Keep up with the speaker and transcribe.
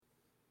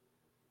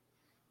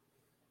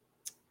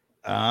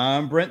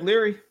I'm Brent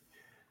Leary.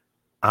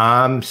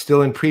 I'm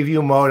still in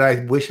preview mode.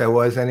 I wish I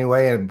was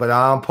anyway, but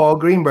I'm Paul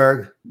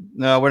Greenberg.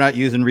 No, we're not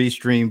using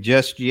Restream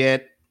just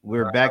yet.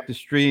 We're back to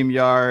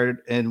StreamYard,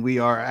 and we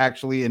are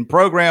actually in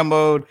program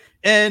mode,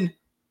 and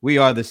we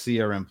are the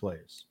CRM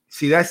players.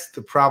 See, that's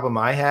the problem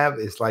I have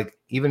is like,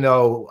 even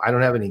though I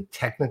don't have any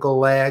technical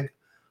lag,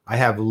 I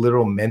have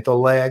literal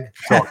mental lag.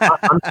 So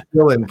I'm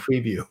still in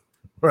preview.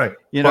 Right.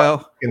 You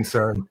know,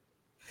 concern.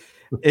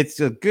 It's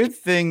a good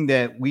thing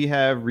that we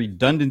have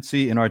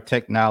redundancy in our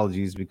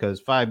technologies, because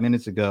 5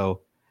 minutes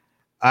ago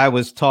I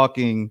was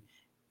talking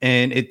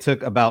and it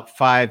took about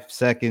 5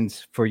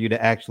 seconds for you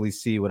to actually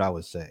see what I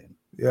was saying.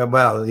 Yeah,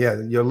 well, yeah,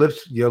 your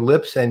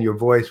lips and your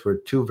voice were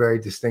two very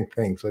distinct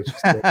things. Let's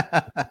just say.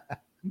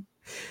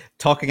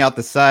 Talking out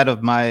the side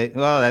of my,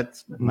 well,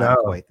 that's not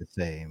quite the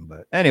same,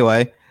 but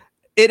anyway,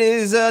 it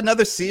is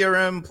another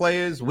CRM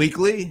Players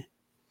Weekly.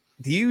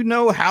 Do you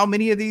know how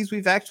many of these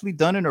we've actually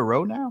done in a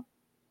row now?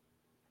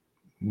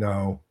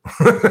 No.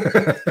 Me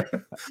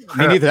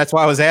neither. That's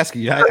why I was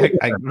asking you.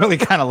 I really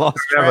kind of lost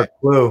track. I have a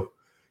clue.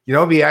 You know,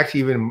 it'd be actually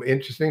even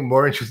interesting,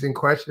 more interesting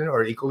question,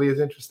 or equally as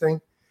interesting.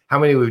 How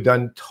many we've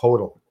done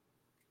total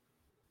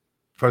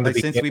from the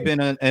beginning? Since we've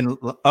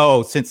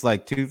been since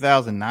like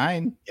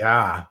 2009?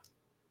 Yeah.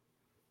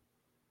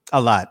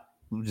 A lot.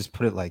 We'll just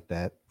put it like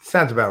that.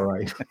 Sounds about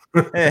right.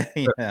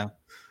 Yeah.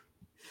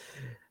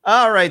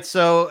 All right.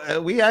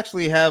 So we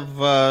actually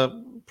have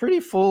pretty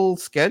full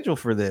schedule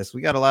for this.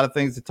 We got a lot of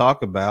things to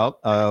talk about.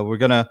 We're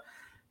gonna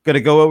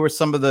go over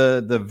some of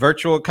the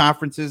virtual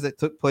conferences that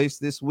took place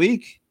this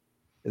week.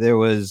 There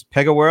was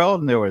PegaWorld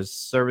and there was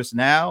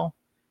ServiceNow.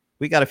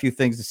 We got a few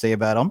things to say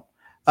about them.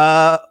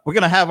 We're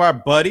gonna have our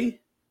buddy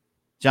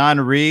John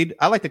Reed.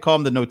 I like to call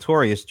him the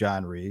notorious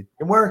John Reed.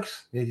 It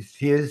works.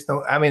 He is.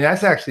 I mean,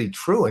 that's actually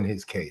true in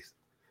his case.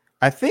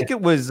 I think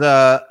it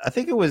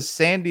was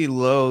Sandy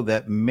Lowe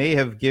that may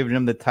have given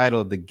him the title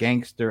of the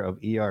gangster of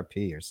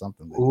ERP or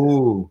something like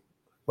that.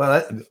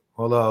 Well,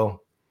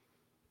 although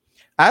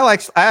I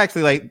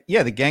actually like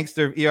the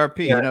gangster of ERP.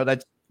 Yeah. You know,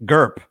 that's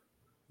GURP.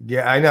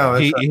 Yeah, I know.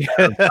 I'm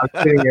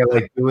sitting there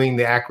like doing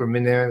the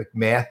acronymic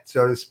math,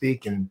 so to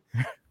speak, and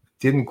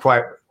didn't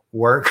quite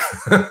work.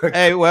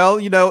 Hey, well,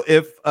 you know,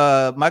 if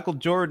Michael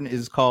Jordan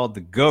is called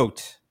the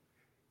GOAT,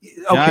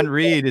 John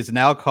Reed is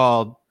now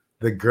called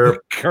the GURP.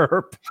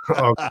 GURP.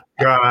 Oh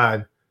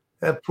God,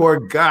 that poor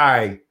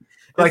guy.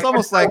 It's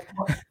almost like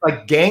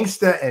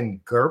gangsta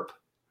and GURP.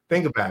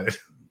 Think about it.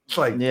 It's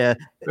like, yeah,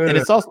 and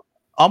it's also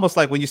almost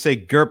like when you say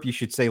GURP, you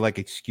should say like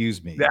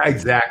excuse me. Yeah,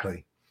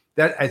 exactly.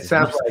 That it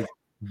sounds like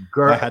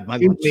GURP.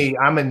 Excuse me,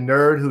 I'm a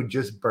nerd who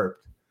just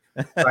burped.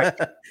 Right?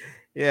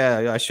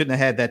 Yeah, I shouldn't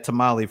have had that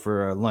tamale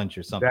for lunch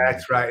or something.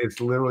 That's right.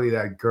 It's literally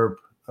that GURP.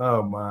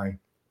 Oh my.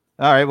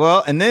 All right.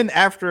 Well, and then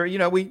after, you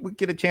know, we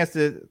get a chance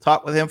to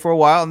talk with him for a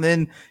while, and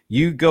then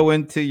you go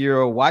into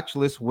your watch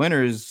list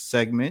winners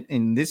segment.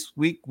 And this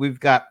week we've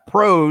got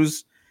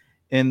pros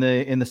in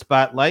the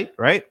spotlight,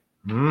 right?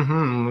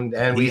 Mm-hmm.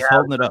 And he's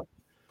holding it up.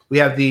 We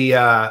have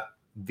the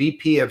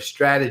VP of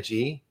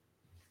strategy,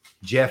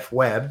 Jeff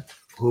Webb,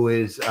 who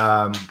is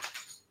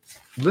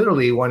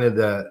literally one of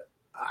the.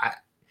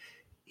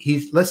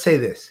 Let's say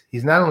this.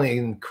 He's not only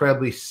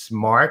incredibly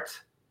smart.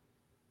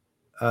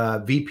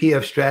 VP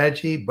of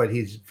strategy, but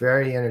he's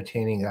very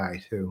entertaining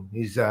guy too.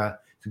 He's a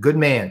good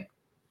man.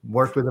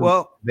 Worked with him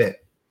a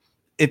bit.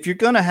 If you're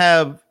going to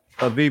have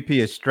a VP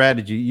of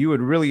strategy, you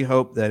would really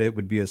hope that it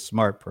would be a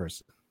smart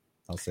person.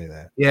 I'll say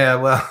that. Yeah,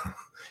 well,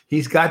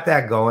 he's got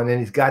that going, and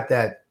he's got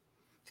the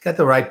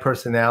right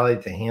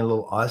personality to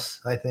handle us,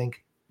 I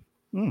think.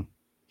 And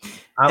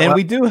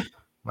we do.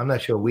 I'm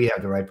not sure we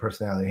have the right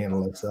personality to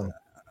handle it. So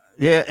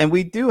yeah, and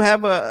we do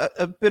have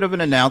a bit of an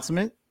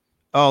announcement.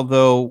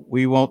 Although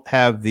we won't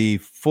have the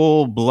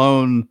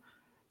full-blown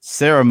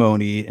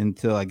ceremony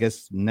until I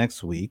guess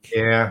next week.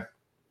 Yeah.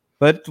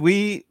 But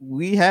we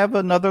have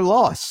another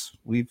loss.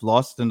 We've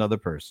lost another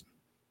person.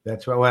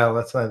 That's right. Well,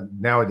 that's not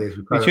nowadays.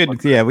 We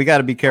shouldn't. Yeah, we got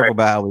to be careful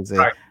about how we say.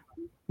 Right.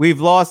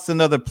 We've lost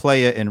another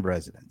player in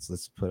residence.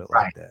 Let's put it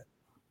like that.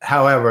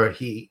 However,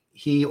 he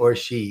or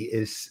she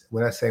is,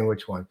 we're not saying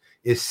which one,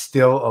 is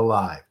still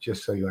alive,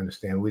 just so you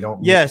understand. We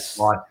don't lost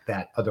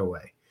that other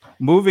way.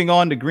 Moving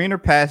on to greener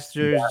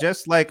pastures,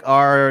 just like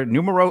our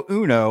numero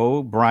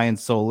uno, Brian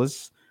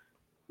Solis.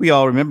 We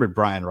all remembered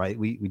Brian, right?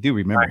 We do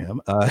remember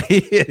him.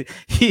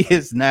 He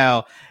is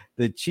now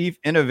the chief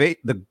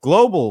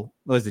global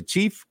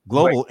chief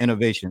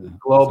innovation.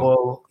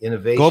 Global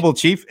innovation. Global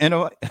chief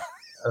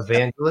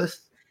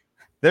evangelist.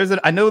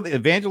 I know the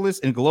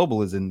evangelist and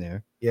global is in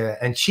there. Yeah,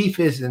 and chief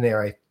is in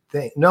there, I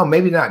think. No,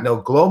 maybe not. No,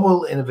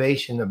 global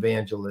innovation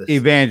evangelist.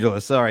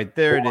 Evangelist. All right,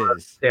 there it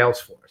is.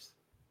 Salesforce.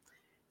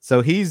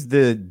 So he's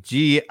the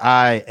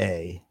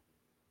GIA,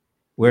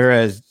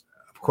 whereas,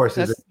 of course,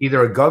 it's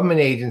either a government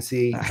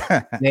agency,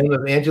 name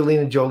of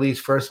Angelina Jolie's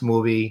first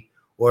movie,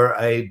 or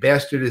a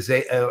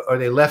bastardization, or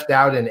they left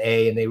out an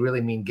A and they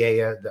really mean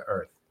Gaia, the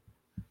Earth.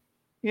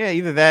 Yeah,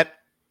 either that.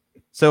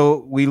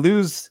 So we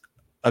lose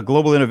a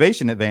global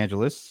innovation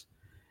evangelist.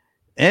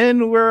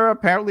 And we're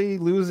apparently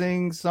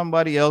losing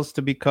somebody else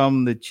to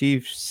become the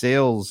chief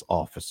sales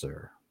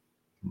officer.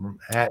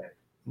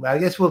 I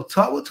guess we'll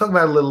talk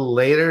about it a little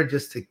later,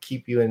 just to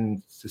keep you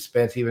in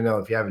suspense. Even though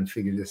if you haven't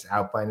figured this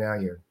out by now,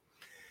 you're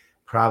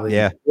probably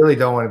really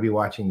don't want to be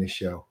watching this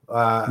show.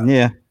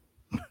 Yeah,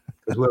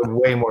 because we're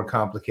way more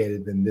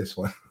complicated than this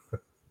one.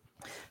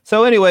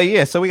 So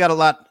anyway, so we got a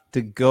lot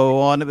to go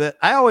on a bit.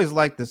 I always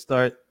like to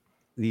start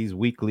these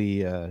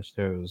weekly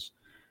shows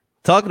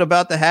talking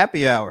about the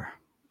happy hour.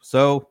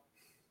 So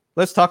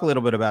let's talk a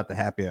little bit about the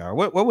happy hour.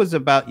 What was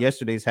about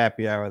yesterday's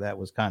happy hour that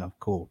was kind of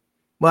cool?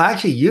 Well,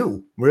 actually,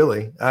 you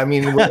really. I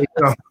mean, we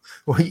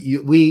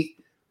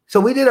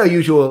did our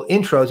usual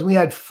intros, and we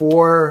had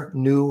 4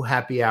 new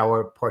happy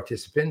hour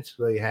participants.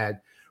 We had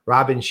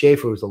Robin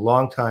Schaefer, who's a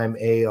longtime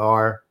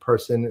AR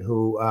person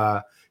who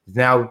is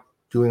now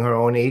doing her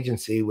own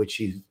agency, which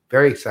she's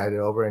very excited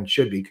over and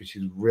should be because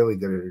she's really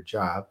good at her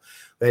job.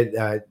 But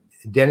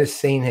Dennis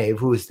Sainhave,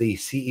 who is the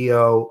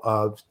CEO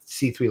of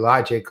C3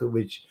 Logic,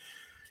 which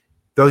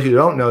those who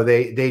don't know,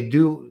 they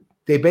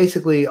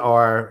basically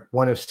are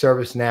one of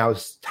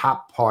ServiceNow's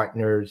top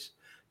partners.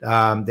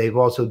 They've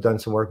also done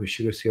some work with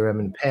Sugar CRM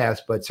in the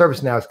past, but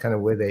ServiceNow is kind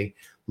of where they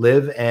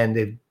live,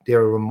 and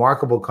they're a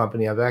remarkable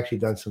company. I've actually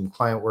done some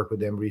client work with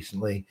them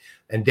recently,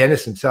 and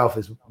Dennis himself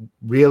is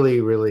really,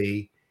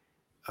 really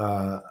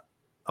a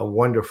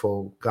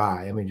wonderful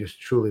guy. I mean, just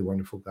truly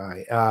wonderful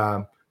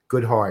guy.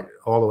 Good heart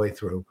all the way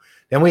through.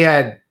 Then we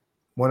had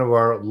one of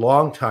our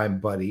longtime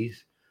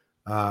buddies,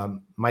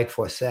 Mike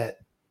Fawcett,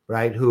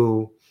 right,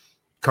 who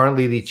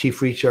currently the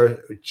chief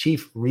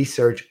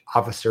research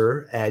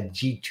officer at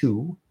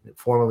G2,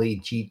 formerly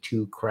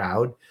G2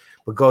 Crowd,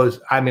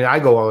 but I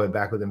go all the way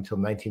back with him until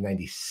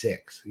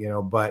 1996,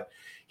 but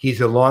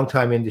he's a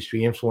longtime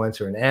industry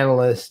influencer and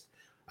analyst,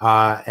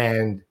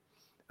 and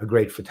a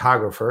great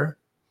photographer.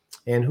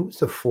 And who's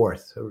the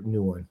 4th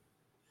new one?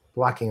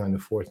 Blocking on the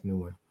 4th new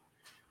one.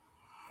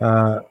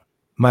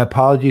 My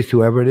apologies to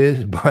whoever it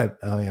is, but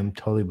I am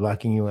totally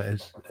blocking you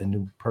as a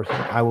new person.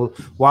 I will,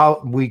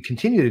 while we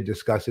continue to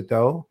discuss it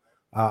though,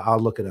 I'll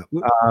look it up.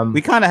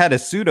 We kind of had a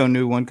pseudo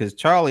new one because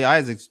Charlie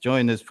Isaacs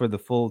joined us for the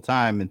full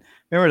time. And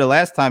remember the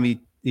last time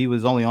he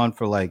was only on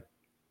for like,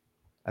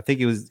 I think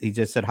he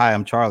just said, "Hi,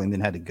 I'm Charlie," and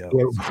then had to go.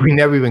 Yeah, we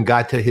never even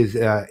got to his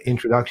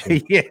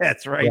introduction. Yeah,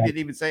 that's right. Yeah. He didn't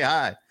even say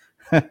hi.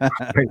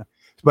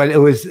 But it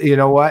was, you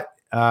know what?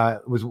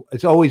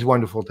 It's always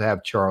wonderful to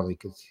have Charlie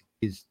because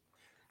he's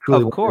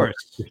truly, of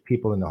course,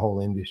 people in the whole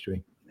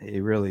industry.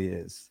 He really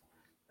is.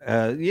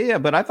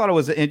 But I thought it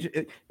was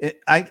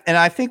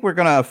I think we're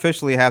gonna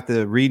officially have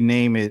to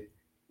rename it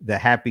the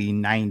Happy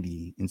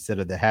 90 instead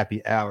of the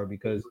Happy Hour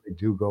because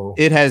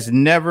it has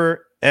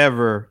never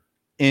ever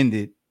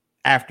ended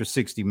after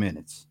 60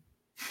 minutes.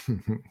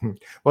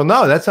 Well,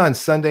 no, that's on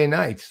Sunday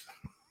nights.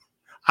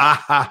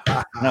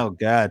 Oh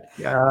God,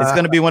 it's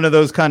going to be one of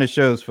those kind of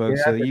shows,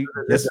 folks. So you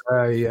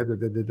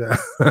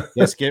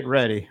just get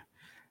ready.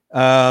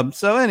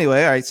 So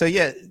anyway, all right. So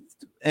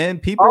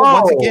and people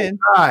once again,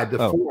 God, the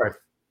 4th.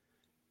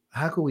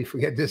 How could we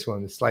forget this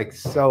one? It's like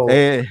so.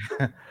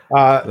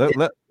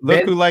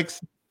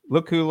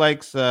 Look who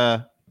likes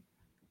the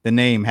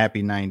name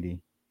Happy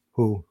 90.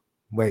 Who?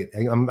 Wait,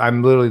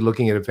 I'm literally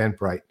looking at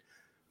Eventbrite.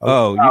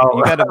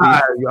 You gotta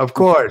be, of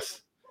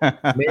course,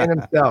 man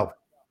himself.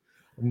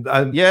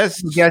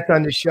 Yes, guest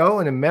on the show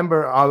and a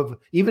member of,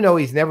 even though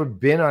he's never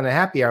been on a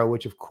happy hour,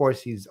 which of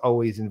course he's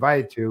always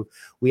invited to,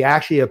 we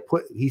actually have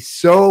he's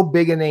so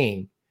big a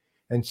name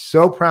and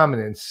so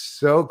prominent,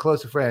 so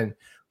close a friend,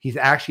 he's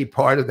actually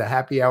part of the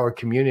happy hour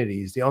community.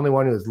 He's the only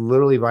one who has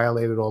literally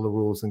violated all the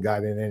rules and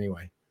got in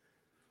anyway.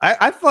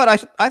 I thought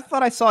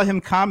I saw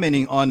him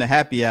commenting on the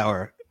happy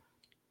hour,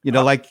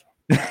 like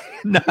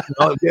no,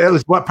 it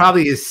was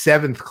probably his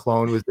 7th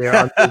clone was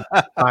there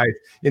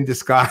in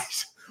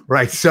disguise.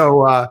 Right.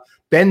 So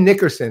Ben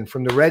Nickerson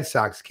from the Red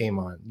Sox came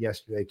on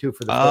yesterday, too.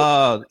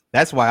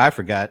 That's why I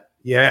forgot.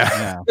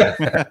 Yeah.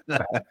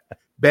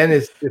 Ben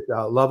is just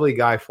a lovely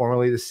guy,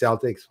 formerly the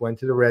Celtics, went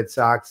to the Red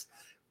Sox.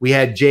 We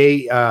had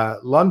Jay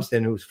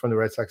Lumsden, who's from the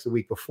Red Sox the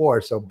week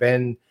before. So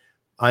Ben,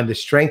 on the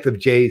strength of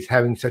Jay's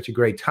having such a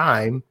great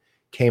time,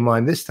 came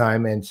on this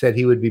time and said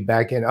he would be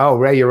back in. Oh,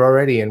 Ray, you're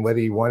already in, whether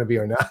you want to be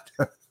or not.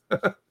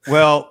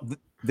 Well,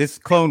 this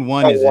clone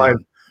 1 is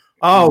in.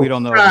 Oh, we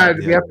don't know.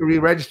 We have to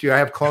re-register. I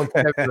have clone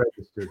 7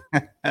 registered.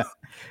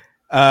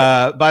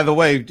 By the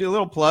way, do a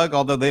little plug,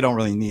 although they don't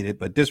really need it,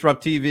 but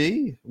Disrupt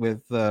TV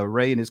with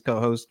Ray and his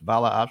co-host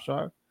Vala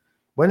Afshar.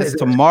 When is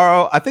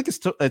tomorrow? I think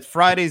it's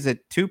Fridays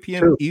at 2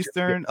 p.m.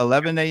 Eastern,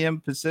 11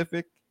 a.m.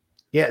 Pacific.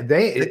 Yeah,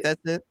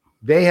 that's it.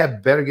 They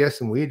have better guests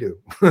than we do.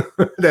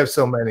 They have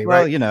so many.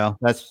 Well, right?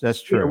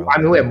 That's true. I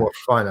mean, we have more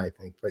fun, I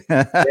think, but they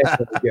have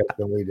better guests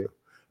than we do.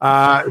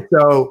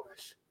 So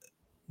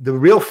the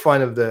real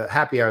fun of the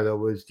happy hour, though,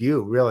 was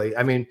you, really.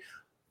 I mean,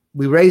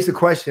 we raised the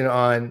question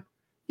on,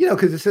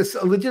 because it's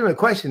a legitimate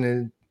question.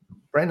 And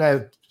Brent and I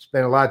have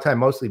spent a lot of time,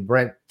 mostly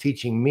Brent,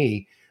 teaching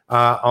me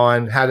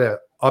on how to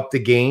up the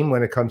game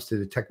when it comes to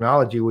the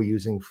technology we're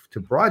using to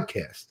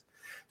broadcast.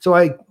 So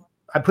I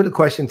I put a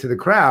question to the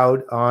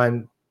crowd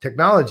on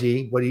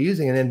technology. What are you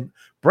using? And then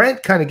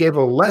Brent kind of gave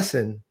a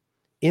lesson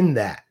in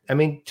that. I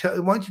mean, why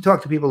don't you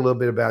talk to people a little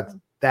bit about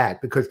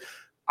that? Because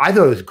I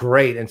thought it was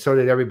great, and so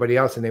did everybody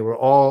else, and they were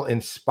all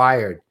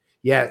inspired.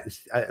 Yeah,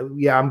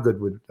 I'm good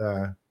with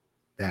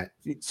that.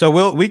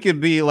 So we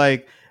could be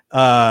like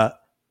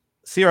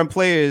CRM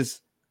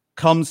Players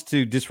comes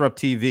to Disrupt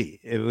TV,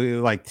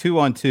 like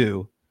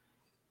 2-on-2,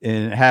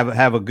 and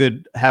have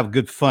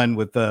good fun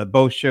with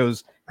both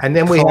shows. And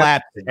then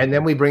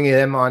we bring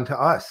them on to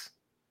us.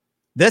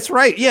 That's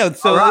right. Yeah.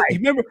 So right.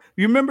 You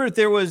remember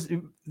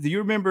do you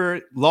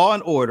remember Law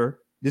and Order?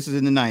 This is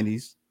in the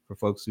 90s for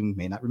folks who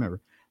may not remember.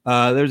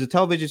 There's a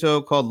television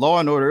show called Law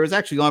and Order. It was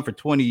actually on for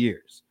 20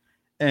 years.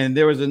 And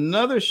there was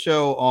another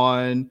show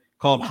on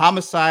called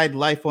Homicide: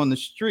 Life on the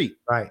Street.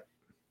 Right.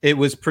 It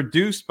was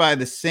produced by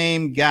the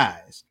same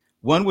guys.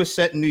 One was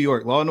set in New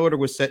York. Law and Order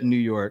was set in New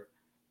York.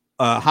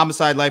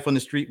 Homicide: Life on the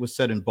Street was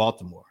set in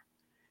Baltimore.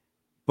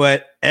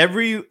 But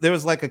there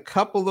was like a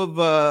couple of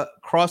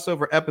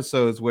crossover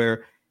episodes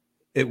where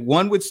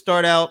one would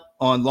start out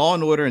on Law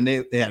and Order, and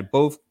they had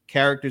both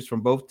characters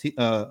from both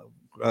TV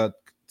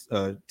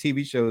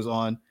shows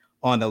on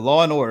the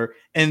Law and Order,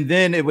 and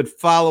then it would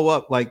follow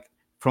up like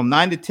from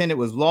 9 to 10 it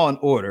was Law and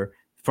Order,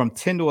 from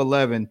 10 to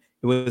 11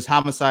 it was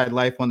Homicide: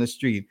 Life on the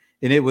Street,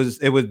 and it was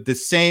the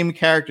same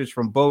characters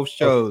from both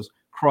shows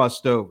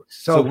crossed over.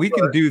 So we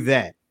can do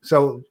that.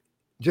 So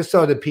just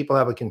so that people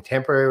have a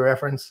contemporary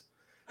reference,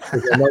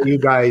 because I know you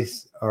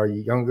guys are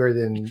younger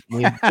than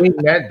me.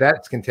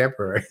 That's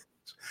contemporary.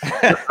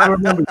 I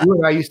remember you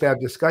and I used to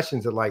have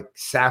discussions at like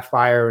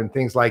Sapphire and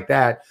things like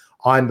that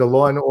on the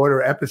Law and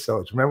Order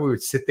episodes. Remember, we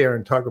would sit there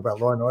and talk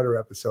about Law and Order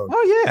episodes.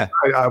 Oh yeah.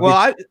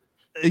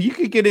 You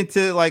could get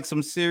into like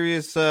some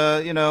serious,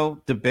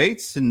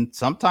 debates, and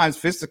sometimes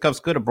fisticuffs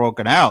could have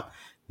broken out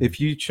if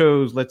you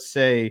chose. Let's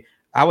say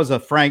I was a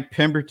Frank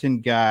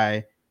Pemberton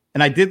guy,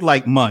 and I did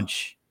like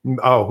Munch.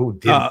 Oh, who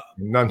did?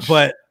 Munch.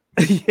 But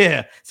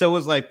yeah, so it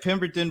was like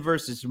Pemberton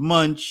versus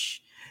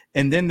Munch,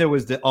 and then there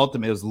was the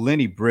ultimate. It was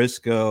Lenny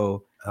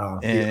Briscoe,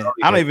 and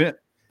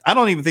I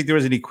don't even think there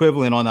was an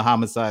equivalent on the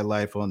Homicide: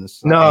 Life on the.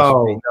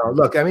 No.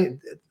 Look, I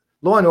mean,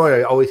 Law and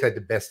Order always had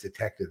the best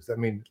detectives. I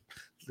mean,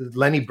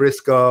 Lenny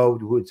Briscoe,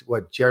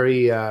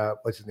 Jerry?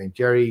 What's his name?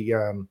 Jerry.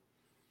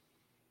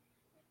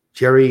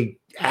 Jerry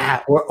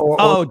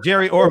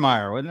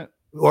Orbach, wasn't it?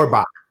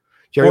 Orbach.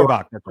 Jerry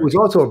Orbach, who was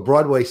also a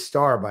Broadway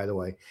star, by the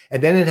way.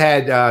 And then it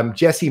had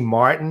Jesse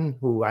Martin,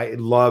 who I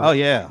love. Oh,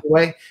 yeah. By the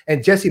way.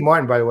 And Jesse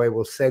Martin, by the way,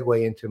 will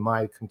segue into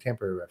my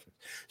contemporary reference.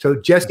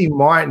 So Jesse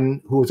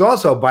Martin, who was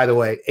also, by the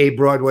way, a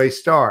Broadway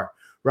star,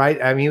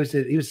 right? I mean, he was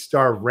a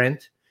star of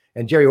Rent.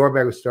 And Jerry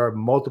Orbach was star of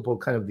multiple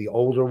kind of the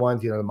older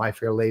ones, the My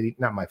Fair Lady,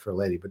 not My Fair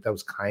Lady, but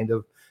those kind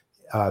of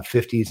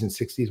 50s and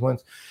 60s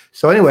ones.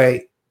 So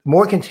anyway,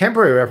 more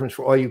contemporary reference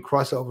for all you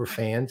crossover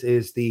fans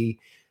is the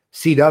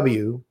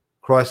CW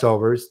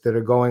crossovers that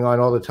are going on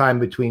all the time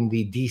between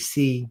the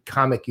DC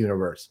comic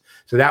universe.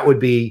 So that would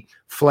be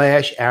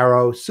Flash,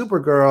 Arrow,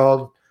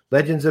 Supergirl,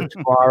 Legends of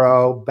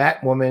Tomorrow,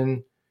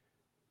 Batwoman.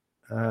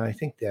 I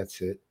think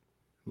that's it.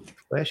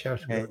 Flash, Arrow,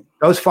 Supergirl. Okay.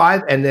 Those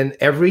 5. And then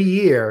every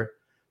year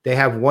they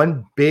have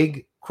one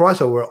big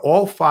crossover.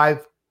 All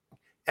five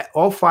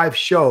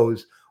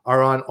shows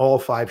are on all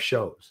 5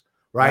 shows,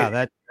 right?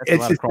 Wow,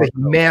 it's just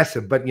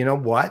massive, but you know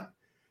what?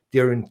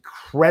 They're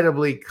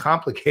incredibly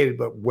complicated,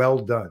 but well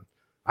done.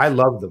 I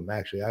love them,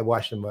 actually. I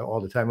watch them all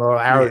the time. Well,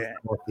 Arrow's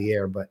off the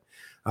air, but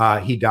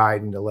he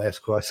died in the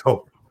last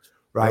crossover,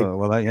 right? Oh,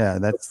 well,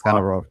 that's kind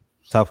of a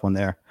tough one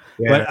there.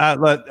 Yeah.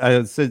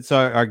 But since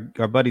our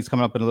buddy's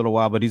coming up in a little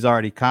while, but he's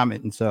already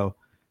commenting. So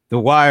The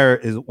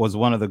Wire was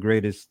one of the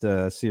greatest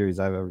series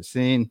I've ever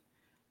seen.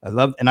 I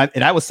love, and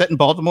I was set in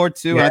Baltimore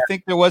too. Yeah. And I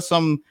think there was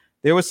some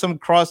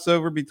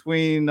crossover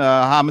between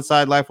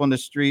Homicide: Life on the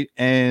Street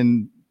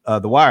and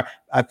The Wire.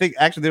 I think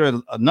actually there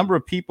are a number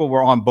of people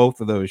were on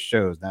both of those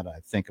shows. Now that I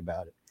think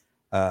about it,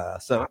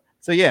 so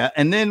yeah.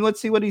 And then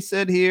let's see what he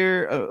said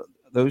here.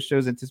 Those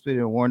shows anticipated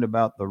and warned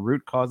about the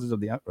root causes of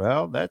the.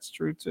 Well, that's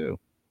true too.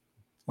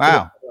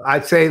 Wow.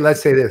 So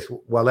let's say this.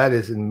 While that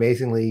is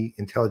amazingly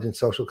intelligent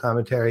social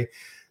commentary,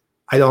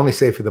 I'd only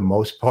say for the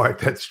most part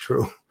that's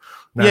true.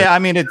 I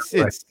mean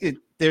there's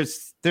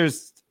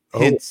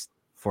hints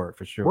for it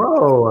for sure.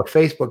 Whoa, a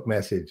Facebook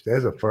message.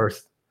 There's a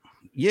first.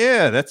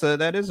 Yeah,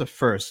 that is a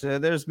first.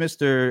 There's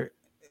Mr.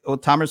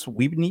 Thomas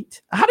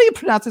Webernight. How do you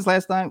pronounce his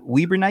last name?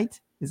 Webernight?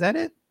 Is that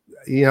it?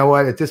 You know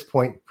what? At this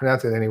point,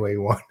 pronounce it any way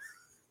you want.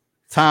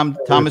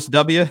 Thomas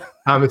W.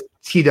 Thomas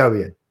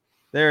TW.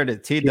 There it is.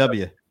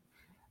 TW.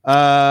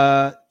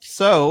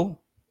 So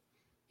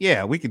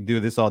yeah, we could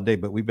do this all day,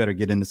 but we better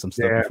get into some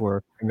stuff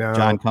before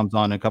John comes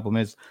on in a couple of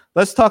minutes.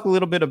 Let's talk a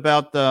little bit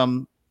about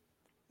some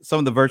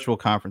of the virtual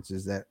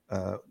conferences that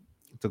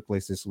took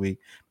place this week.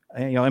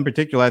 And, in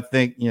particular, I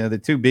think, the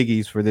 2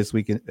 biggies for this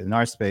week in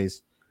our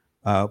space,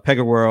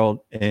 PegaWorld,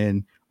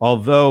 and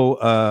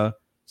although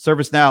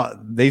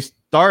ServiceNow, they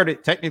started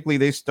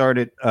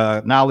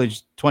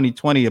Knowledge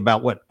 2020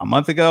 about a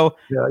month ago.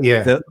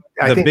 Yeah.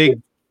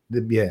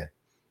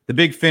 The the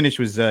big finish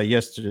was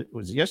yesterday.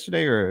 Was it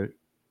yesterday or?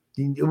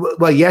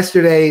 Well,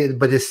 yesterday,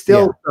 but there's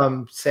still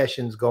some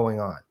sessions going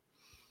on.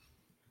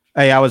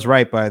 Hey, I was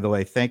right, by the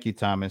way. Thank you,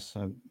 Thomas.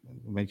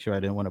 Make sure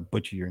I didn't want to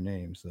butcher your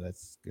name, so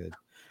that's good.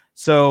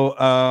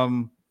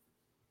 So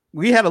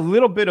we had a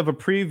little bit of a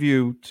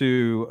preview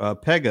to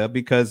Pega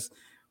because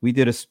we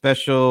did a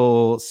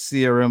special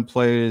CRM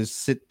Players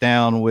sit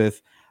down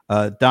with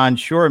Don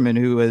Shorman,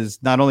 who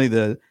is not only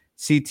the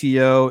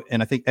CTO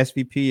and I think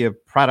SVP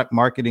of Product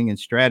Marketing and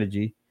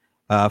Strategy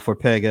for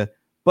Pega,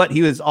 but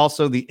he was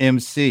also the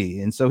MC.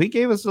 And so he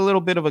gave us a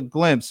little bit of a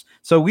glimpse.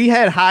 So we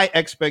had high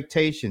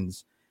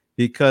expectations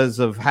because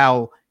of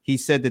how he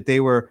said that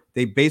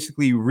they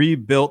basically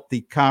rebuilt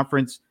the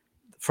conference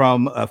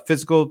from a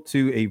physical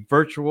to a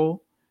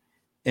virtual.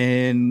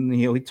 And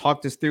he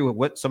talked us through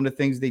what some of the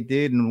things they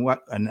did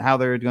and how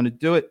they're going to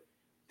do it.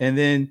 And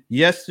then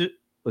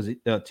was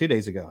it 2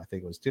 days ago? I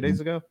think it was 2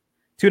 days ago.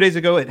 2 days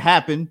ago it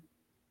happened.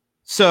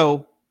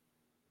 So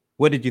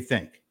what did you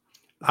think?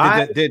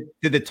 Did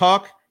the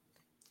talk,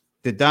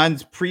 did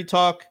Don's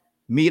pre-talk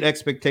meet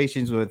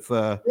expectations with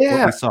what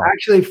we saw?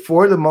 Actually,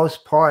 for the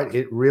most part,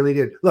 it really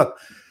did. Look,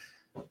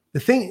 the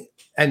thing,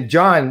 and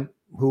John,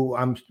 who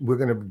we're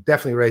going to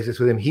definitely raise this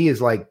with him. He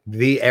is like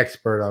the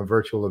expert on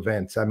virtual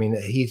events. I mean,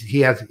 he's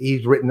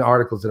written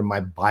articles that are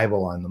my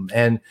Bible on them.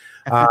 And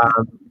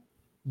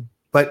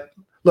but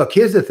look,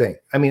 here's the thing.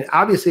 I mean,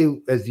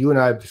 obviously, as you and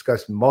I have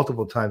discussed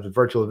multiple times with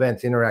virtual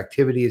events,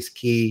 interactivity is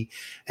key.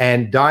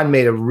 And Don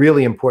made a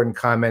really important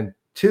comment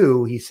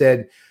too. He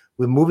said,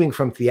 we're moving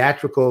from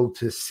theatrical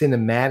to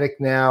cinematic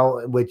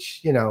now,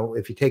 which,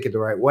 if you take it the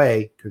right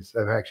way, because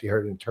I've actually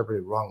heard it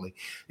interpreted wrongly.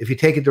 If you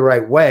take it the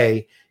right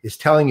way, is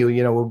telling you,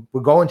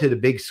 we're going to the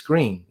big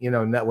screen,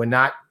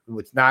 that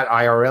it's not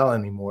IRL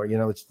anymore.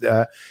 It's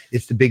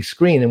the big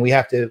screen, and we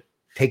have to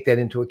take that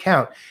into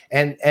account.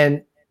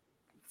 And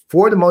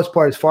for the most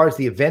part, as far as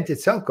the event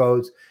itself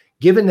goes,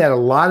 given that a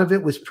lot of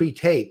it was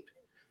pre-taped,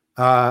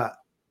 Pega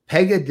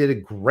did a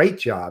great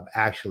job,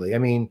 actually. I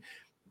mean,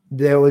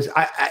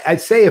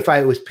 I'd say if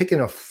I was picking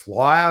a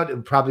flaw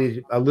out,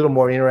 probably a little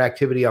more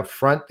interactivity up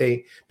front.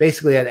 They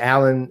basically had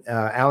Alan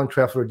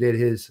Trefler did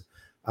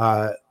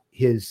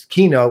his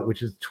keynote,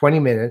 which is 20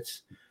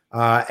 minutes.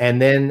 And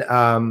then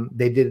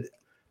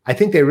I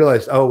think they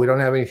realized, we don't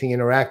have anything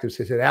interactive.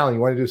 So they said, Alan,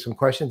 you want to do some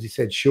questions? He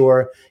said,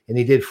 sure. And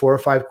he did 4 or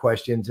 5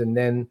 questions and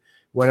then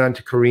went on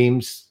to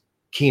Kareem's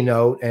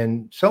keynote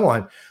and so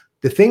on.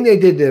 The thing they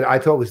did that I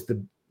thought was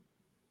the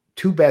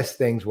 2 best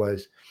things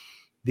was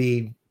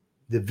the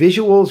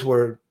visuals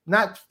were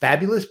not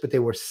fabulous, but they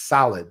were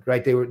solid,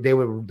 right? They were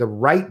the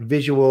right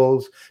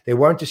visuals. They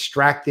weren't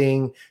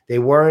distracting. They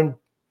weren't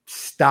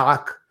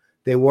stock.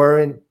 They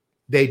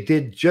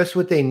did just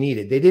what they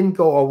needed. They didn't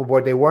go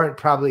overboard. They weren't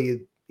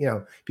probably,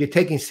 if you're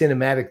taking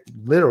cinematic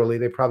literally,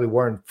 they probably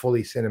weren't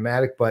fully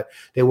cinematic, but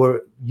they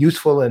were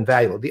useful and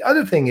valuable. The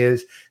other thing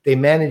is they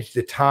managed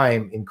the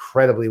time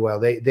incredibly well.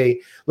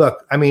 They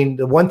look, I mean,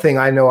 the one thing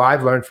I know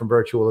I've learned from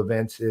virtual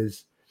events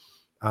is,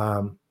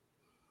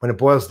 when it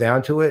boils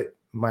down to it,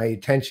 my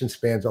attention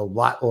span's a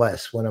lot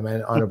less when I'm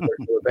on a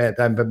virtual event.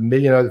 I have a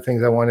million other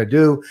things I want to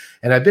do.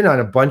 And I've been on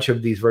a bunch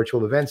of these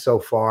virtual events so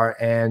far.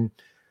 And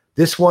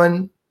this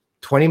one,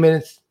 20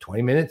 minutes,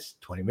 20 minutes,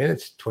 20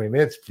 minutes, 20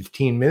 minutes,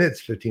 15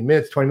 minutes, 15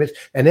 minutes, 20 minutes.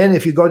 And then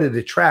if you go to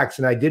the tracks,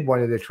 and I did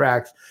one of the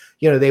tracks,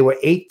 they were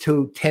 8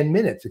 to 10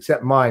 minutes,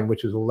 except mine,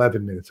 which was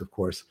 11 minutes, of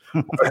course.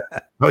 It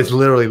was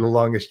literally the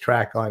longest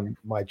track on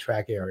my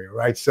track area,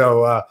 right?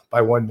 So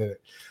by 1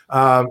 minute,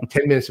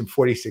 10 minutes and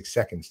 46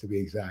 seconds to be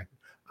exact.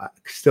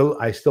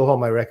 I still hold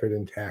my record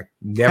intact.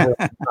 Never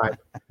on time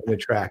in the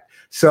track.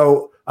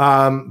 So,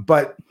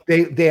 but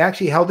they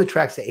actually held the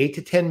tracks to 8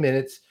 to 10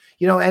 minutes,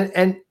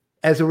 and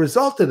as a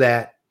result of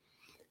that,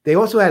 they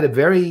also had a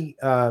very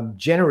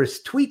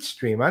generous tweet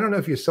stream. I don't know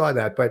if you saw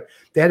that, but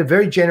they had a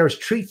very generous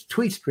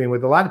tweet stream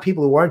with a lot of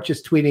people who weren't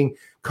just tweeting,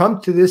 come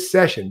to this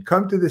session,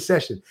 come to this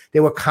session.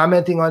 They were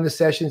commenting on the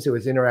sessions. There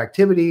was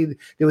interactivity.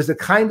 There was the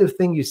kind of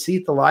thing you see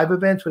at the live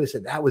events where they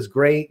said, that was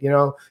great.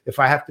 If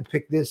I have to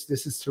pick this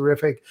is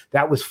terrific.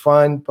 That was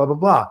fun, blah, blah,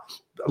 blah.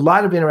 A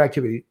lot of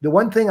interactivity. The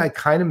one thing I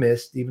kind of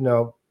missed, even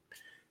though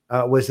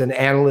was an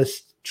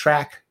analyst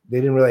track. They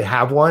didn't really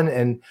have one.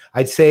 And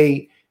I'd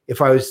say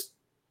if I was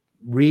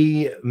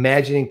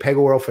reimagining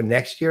PegaWorld for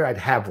next year, I'd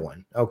have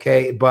one.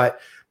 Okay. But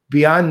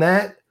beyond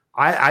that,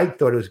 I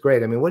thought it was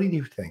great. I mean, what did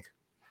you think?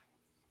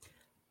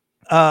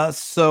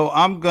 So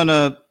I'm going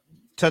to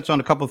touch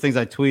on a couple of things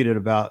I tweeted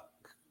about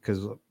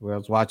because I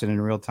was watching in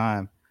real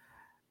time.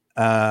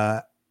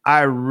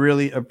 I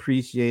really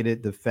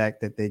appreciated the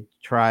fact that they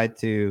tried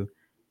to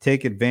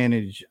take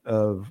advantage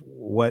of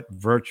what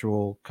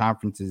virtual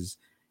conferences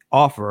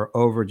offer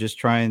over just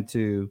trying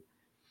to,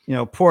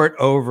 port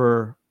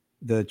over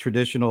the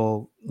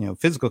traditional,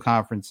 physical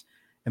conference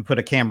and put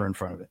a camera in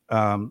front of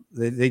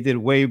it. They did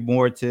way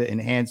more to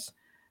enhance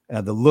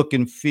the look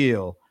and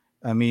feel.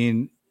 I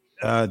mean,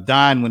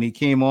 Don, when he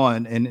came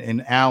on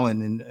and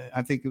Alan, and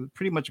I think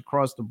pretty much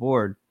across the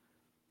board,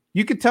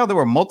 you could tell there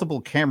were multiple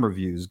camera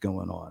views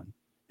going on.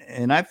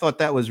 and I thought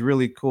that was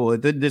really cool.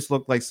 It didn't just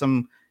look like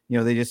some,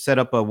 they just set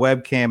up a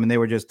webcam and they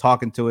were just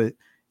talking to it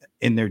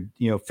in their,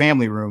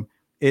 family room.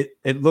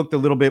 It looked a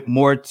little bit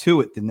more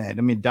to it than that.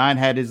 I mean, Don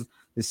had his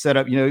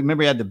setup.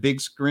 Remember he had the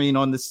big screen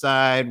on the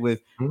side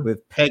with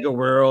Pega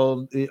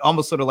World. It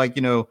almost sort of like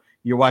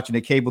you're watching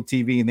a cable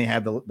TV and they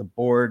have the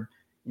board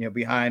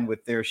behind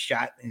with their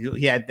shot.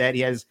 He had that.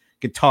 He has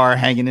guitar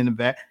hanging in the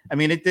back. I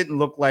mean, it didn't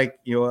look like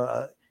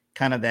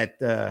kind of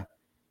that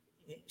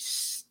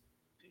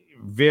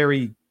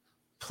very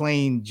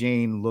plain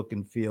Jane look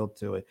and feel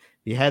to it.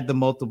 He had the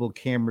multiple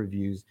camera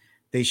views.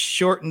 They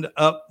shortened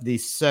up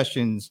these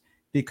sessions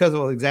because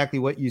of exactly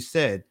what you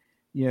said.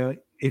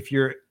 If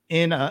you're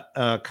in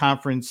a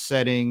conference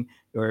setting,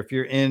 or if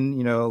you're in,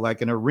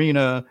 like an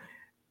arena,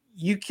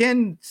 you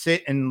can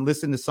sit and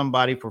listen to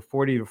somebody for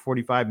 40 to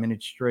 45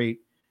 minutes straight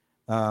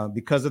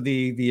because of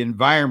the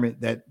environment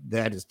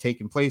that is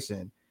taking place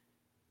in.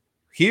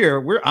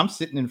 Here, I'm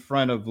sitting in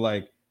front of,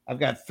 like, I've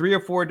got 3 or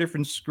 4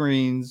 different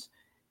screens,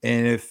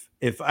 and if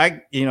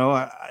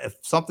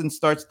something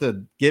starts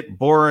to get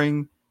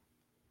boring,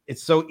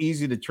 it's so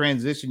easy to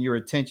transition your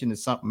attention to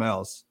something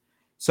else.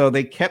 So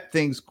they kept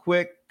things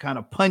quick, kind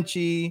of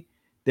punchy.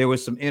 There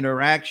was some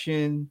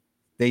interaction.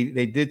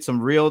 They did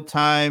some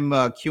real-time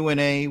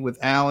Q&A with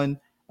Alan.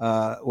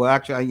 Well,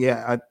 actually,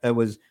 I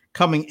was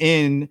coming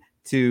in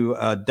to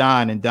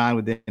Don, and Don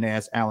would then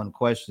ask Alan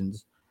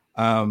questions.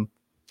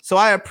 So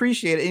I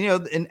appreciate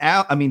it.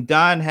 And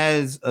Don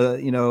has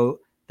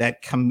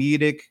that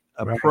comedic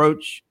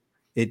approach.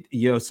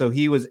 Right. So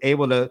he was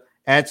able to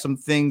add some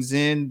things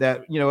in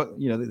that,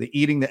 the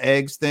eating the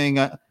eggs thing.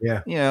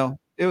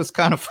 It was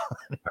kind of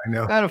fun. I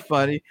know. Kind of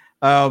funny.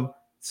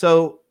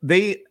 So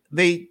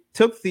they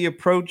took the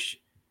approach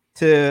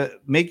to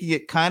making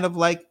it kind of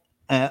like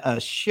a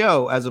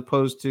show as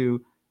opposed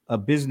to a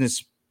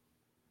business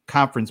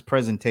conference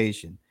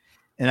presentation.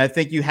 And I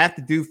think you have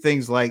to do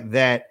things like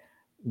that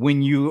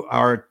when you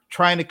are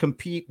trying to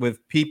compete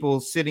with people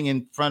sitting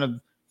in front of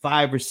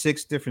 5 or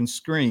 6 different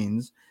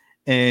screens,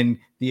 and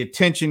the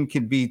attention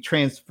can be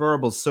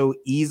transferable so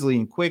easily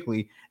and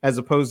quickly, as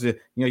opposed to,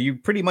 you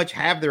pretty much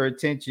have their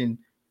attention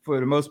for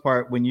the most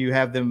part when you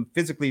have them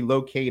physically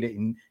located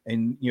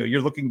and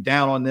you're looking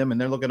down on them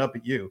and they're looking up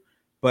at you.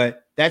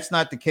 But that's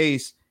not the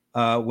case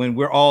when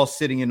we're all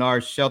sitting in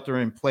our shelter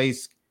in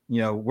place,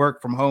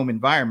 work from home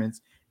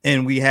environments,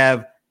 and we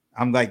have,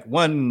 I'm like,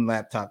 1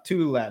 laptop,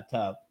 2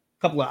 laptops, a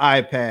couple of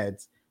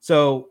iPads.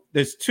 So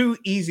there's too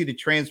easy to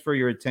transfer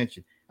your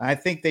attention. I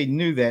think they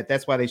knew that.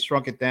 That's why they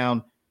shrunk it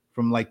down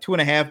from like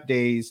 2.5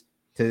 days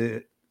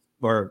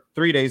or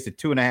 3 days to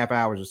 2.5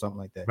 hours or something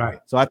like that. Right.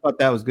 So I thought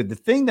that was good. The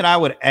thing that I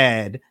would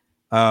add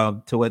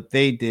to what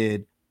they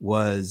did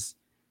was,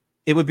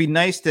 it would be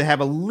nice to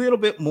have a little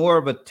bit more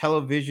of a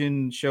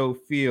television show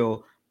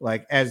feel,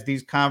 like as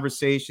these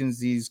conversations,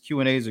 these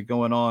Q&As are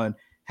going on,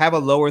 have a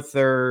lower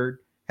third,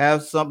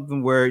 have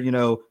something where,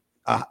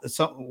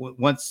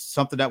 once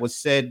something that was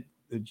said,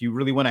 you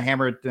really want to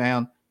hammer it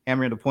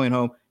the point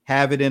home,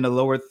 have it in a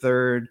lower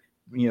third,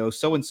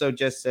 so-and-so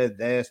just said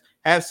this,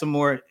 have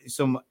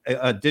some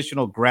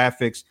additional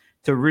graphics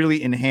to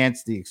really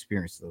enhance the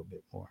experience a little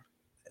bit more.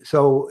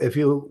 So if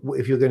you're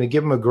going to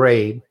give them a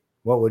grade,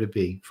 what would it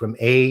be from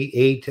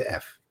A to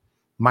F?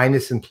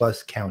 Minus and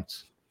plus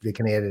counts. They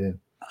can add it in.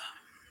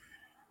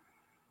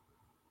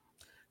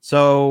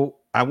 So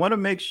I want to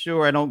make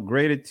sure I don't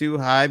grade it too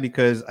high,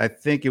 because I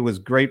think it was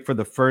great for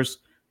the first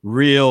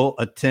real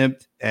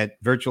attempt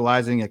at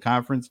virtualizing a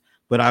conference,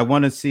 but I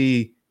want to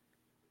see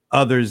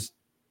others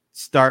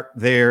start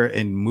there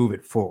and move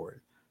it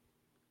forward.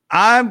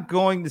 I'm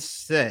going to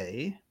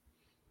say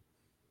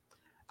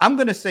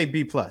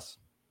B plus.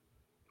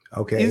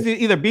 Okay.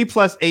 Either B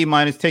plus, A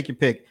minus, take your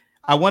pick.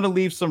 I want to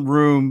leave some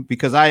room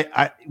because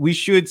we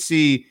should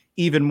see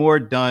even more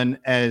done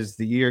as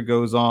the year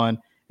goes on,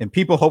 and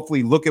people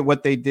hopefully look at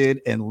what they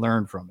did and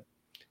learn from it.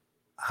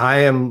 I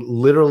am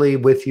literally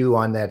with you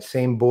on that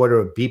same border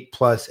of B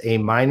plus, A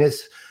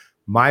minus.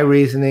 My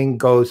reasoning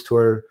goes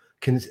toward,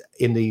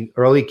 in the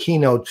early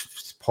keynote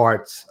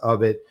parts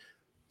of it,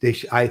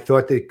 I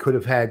thought they could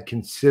have had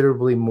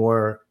considerably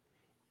more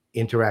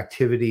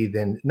interactivity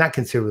than, not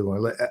considerably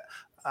more,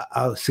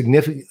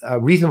 a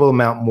reasonable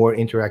amount more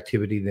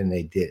interactivity than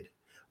they did.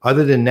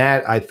 Other than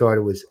that, I thought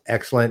it was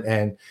excellent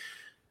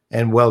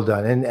and well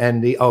done.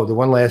 And the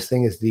one last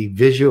thing is the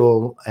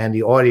visual and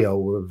the audio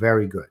were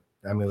very good.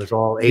 I mean, it was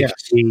all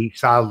HD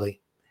solidly.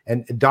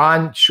 And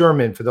Don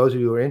Sherman, for those of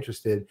you who are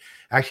interested,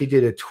 actually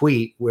did a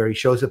tweet where he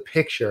shows a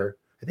picture.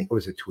 I think it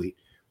was a tweet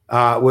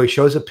where he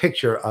shows a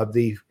picture of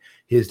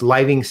his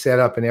lighting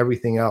setup and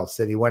everything else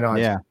that he went on.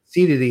 Yeah.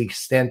 See to the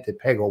extent that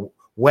Pega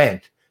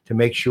went to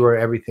make sure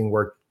everything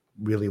worked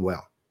really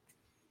well.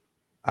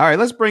 All right,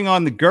 let's bring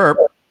on the GURP.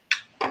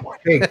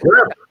 Hey,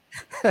 GURP.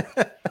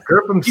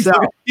 GURP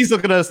himself. He's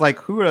looking at us like,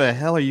 who the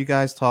hell are you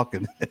guys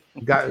talking?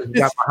 got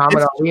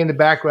Muhammad Ali in the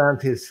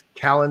background, his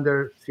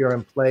calendar,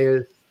 CRM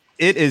players.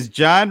 It is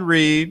John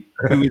Reed,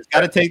 who's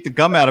got to take the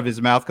gum out of his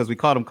mouth because we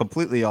caught him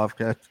completely off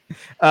guard.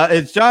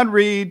 It's John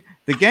Reed,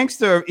 the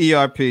gangster of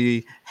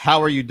ERP.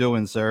 How are you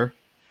doing, sir?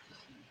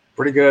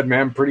 Pretty good,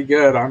 man. Pretty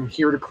good. I'm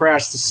here to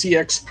crash the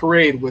CX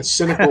parade with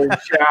cynical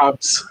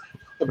jabs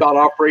about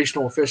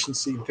operational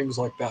efficiency and things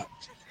like that.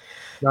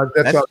 No,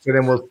 that's all good,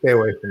 and we'll stay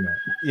away from that.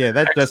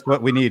 Yeah, that's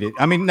what we needed.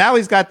 I mean, now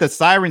he's got the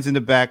sirens in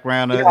the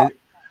background. Yeah.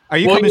 Are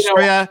you coming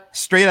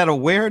straight out of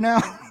where now?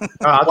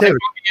 I'll tell you,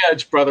 on the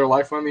edge, brother.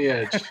 Life on the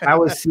edge. I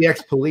was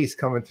CX police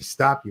coming to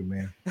stop you,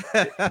 man.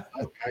 I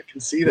can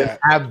see We that.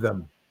 have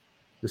them.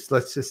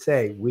 Let's just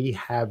say we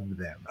have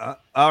them.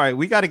 All right,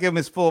 we got to give him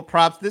his full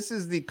props. This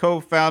is the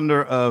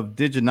co-founder of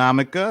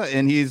Diginomica,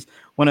 and he's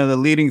one of the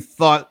leading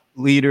thought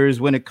leaders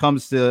when it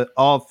comes to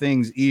all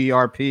things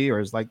ERP, or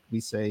as like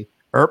we say,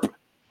 ERP.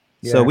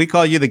 Yeah. So we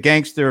call you the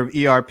gangster of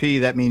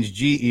ERP. That means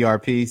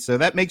GERP. So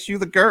that makes you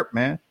the GERP,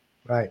 man.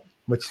 Right,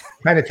 which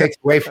kind of takes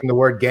away from the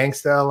word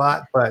gangsta a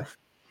lot, but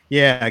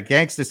yeah,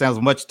 gangster sounds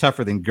much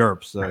tougher than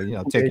GERP.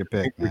 So take your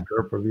pick, man.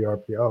 GERP of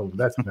ERP. Oh,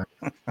 that's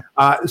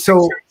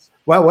nice.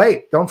 Well,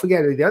 wait, don't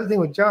forget the other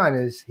thing with John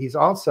is he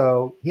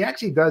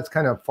actually does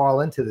kind of fall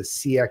into the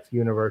CX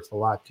universe a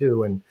lot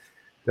too, and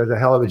does a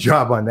hell of a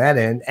job on that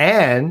end.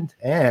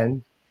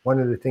 And one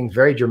of the things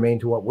very germane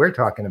to what we're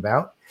talking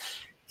about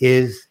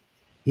is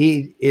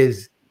he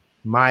is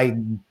my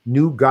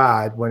new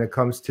god when it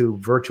comes to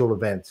virtual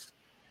events.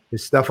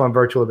 His stuff on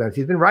virtual events.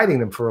 He's been writing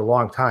them for a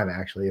long time,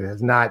 actually. It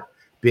has not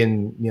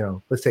been,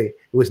 let's say it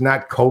was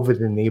not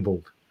COVID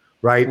enabled.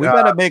 Right. We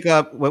got to make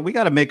up. Well, we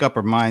got to make up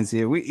our minds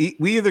here. We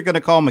either going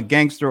to call him a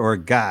gangster or a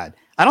god.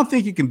 I don't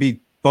think you can be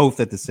both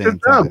at the same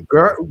time.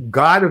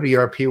 God of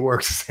ERP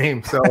works the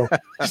same. So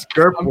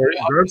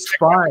GERP's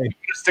fine. I'm gonna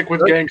stick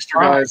with gangster,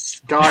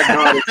 guys. God.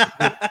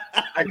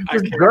 I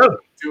can't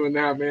doing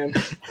that, man.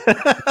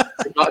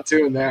 I'm not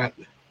doing that.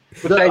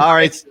 But all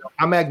right.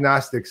 I'm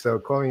agnostic, so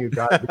calling you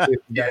God.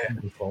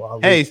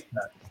 Hey,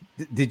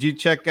 did you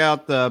check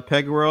out the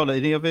Pega World?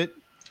 Any of it?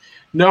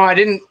 No, I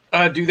didn't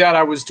do that.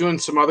 I was doing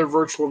some other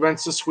virtual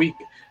events this week.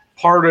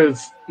 Part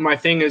of my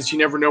thing is you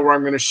never know where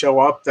I'm going to show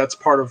up. That's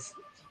part of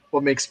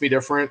what makes me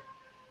different.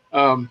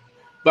 But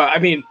I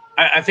mean,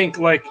 I think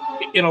like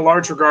in a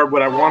large regard,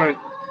 what I want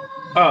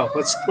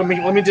to,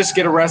 let me just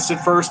get arrested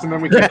first, and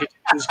then we can get to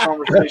this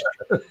conversation.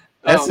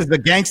 This is the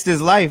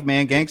gangster's life,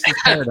 man. Gangster's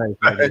paradise.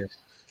 Right.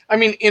 I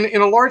mean,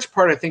 in a large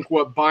part, I think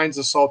what binds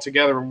us all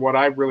together and what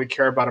I really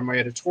care about in my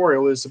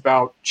editorial is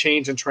about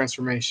change and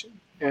transformation.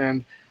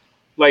 And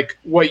like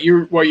what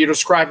you're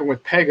describing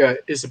with Pega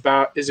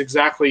is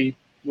exactly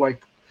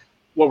like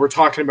what we're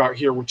talking about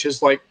here, which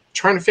is like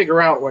trying to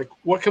figure out like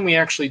what can we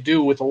actually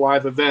do with a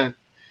live event,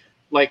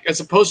 like as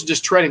opposed to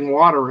just treading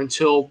water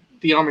until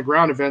the on the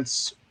ground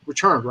events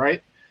return,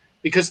 right?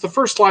 Because the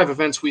first live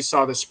events we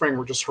saw this spring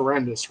were just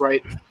horrendous,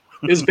 right?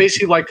 It was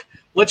basically like,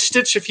 let's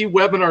stitch a few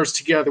webinars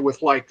together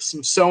with like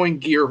some sewing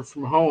gear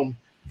from home.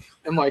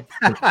 And like,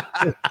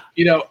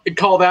 it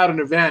called out an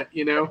event,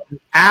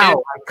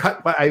 Ow,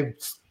 I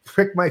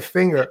pricked my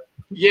finger.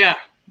 Yeah,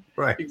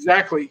 right.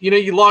 Exactly.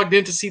 You logged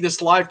in to see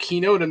this live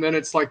keynote and then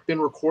it's like been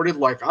recorded,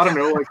 like, I don't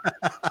know, like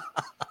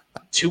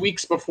 2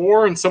 weeks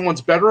before in someone's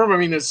bedroom. I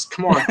mean,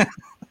 come on.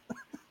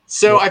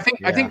 So I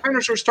think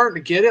vendors are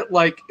starting to get it.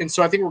 Like, and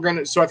so I think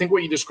I think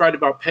what you described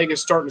about Pega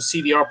is starting to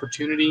see the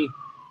opportunity.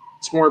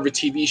 It's more of a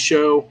TV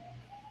show.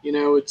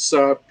 It's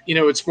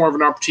more of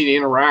an opportunity to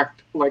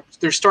interact. Like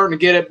they're starting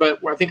to get it, but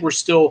I think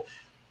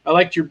I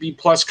like your B+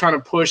 kind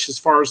of push as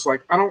far as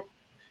like,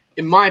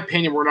 in my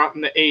opinion, we're not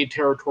in the A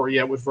territory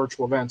yet with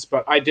virtual events,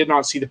 but I did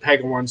not see the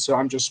Pega one. So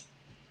I'm just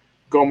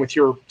going with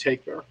your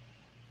take there.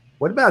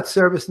 What about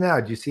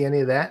ServiceNow? Did you see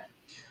any of that?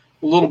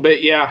 A little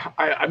bit. Yeah.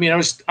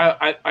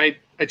 I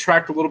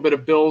tracked a little bit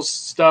of Bill's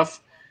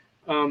stuff.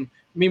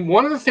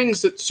 One of the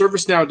things that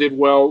ServiceNow did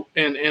well,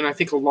 and I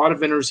think a lot of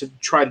vendors have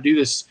tried to do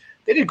this,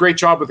 they did a great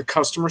job with the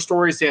customer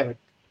stories. They had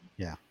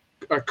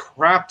a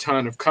crap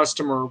ton of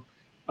customer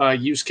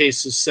use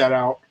cases set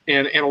out,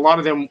 and a lot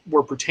of them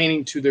were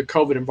pertaining to the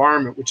COVID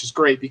environment, which is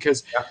great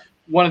because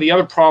one of the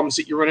other problems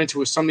that you run into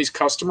with some of these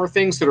customer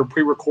things that are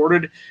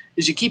pre-recorded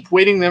is you keep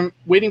waiting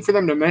for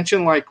them to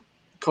mention like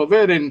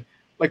COVID and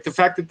like the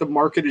fact that the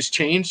market has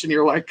changed, and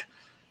you're like,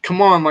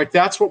 come on, like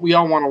that's what we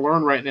all want to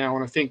learn right now.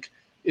 And I think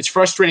it's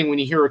frustrating when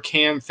you hear a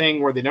canned thing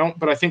where they don't,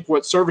 but I think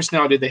what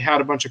ServiceNow did, they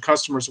had a bunch of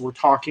customers that were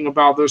talking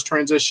about those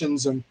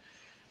transitions and,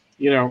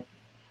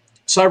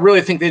 so I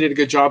really think they did a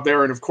good job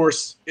there. And of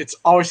course, it's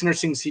always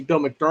interesting to see Bill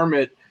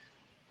McDermott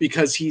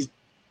because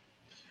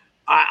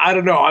I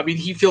don't know. I mean,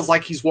 he feels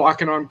like he's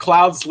walking on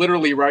clouds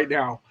literally right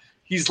now.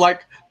 He's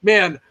like,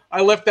 man,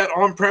 I left that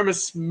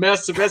on-premise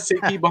mess of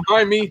SAP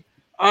behind me.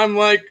 I'm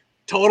like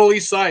totally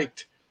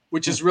psyched,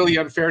 which is really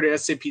unfair to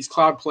SAP's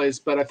cloud plays.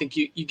 But I think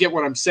you get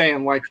what I'm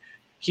saying. Like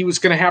he was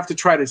going to have to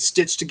try to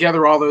stitch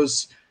together all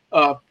those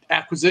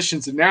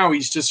acquisitions. And now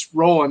he's just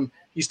rolling.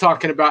 He's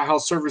talking about how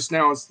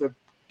ServiceNow is the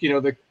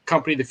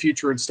company of the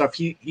future and stuff.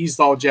 He's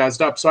all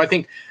jazzed up. So I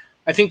think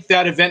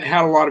that event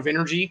had a lot of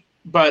energy,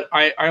 but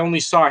I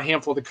only saw a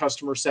handful of the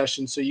customer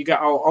sessions. So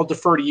I'll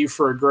defer to you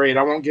for a grade.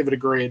 I won't give it a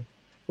grade.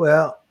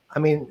 Well, I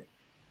mean,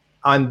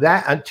 on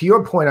that, to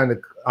your point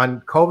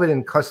on COVID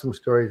and customer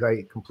stories,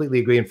 I completely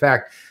agree. In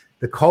fact,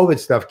 the COVID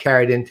stuff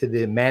carried into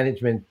the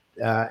management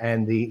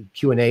and the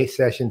Q&A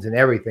sessions and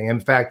everything. In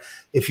fact,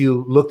 if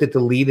you looked at the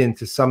lead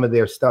into some of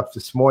their stuff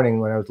this morning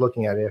when I was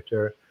looking at it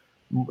after,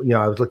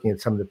 I was looking at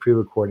some of the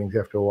pre-recordings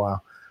after a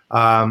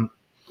while.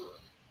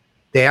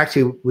 They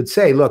actually would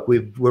say, look,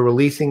 we're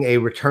releasing a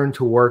return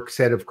to work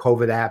set of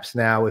COVID apps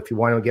now. If you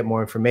want to get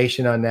more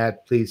information on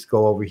that, please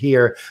go over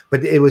here.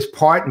 But it was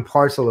part and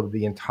parcel of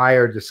the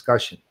entire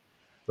discussion,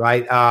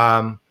 right?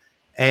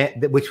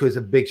 And which was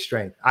a big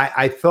strength.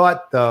 I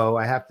thought, though,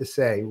 I have to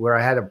say, where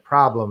I had a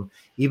problem,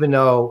 even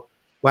though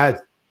I had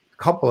a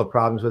couple of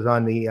problems, was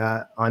on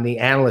the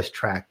analyst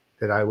track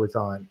that I was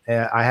on.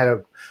 I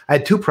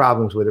had two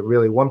problems with it,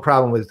 really. One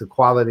problem was the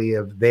quality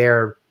of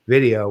their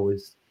video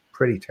was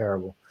pretty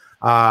terrible.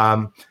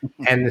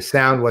 And the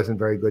sound wasn't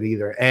very good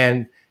either.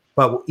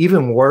 But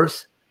even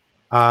worse,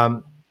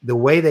 the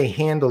way they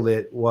handled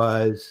it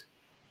was,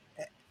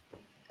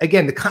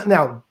 again,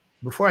 now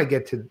before I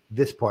get to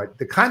this part,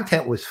 the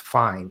content was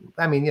fine.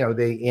 I mean,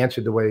 they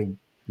answered the way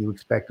you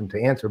expect them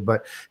to answer,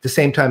 but at the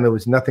same time, there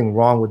was nothing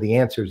wrong with the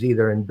answers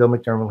either. And Bill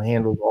McDermott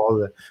handled all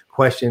the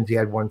questions. He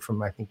had one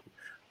from,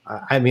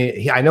 I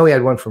know he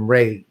had one from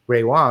Ray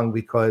Wang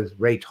because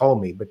Ray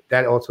told me, but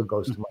that also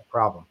goes to my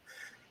problem.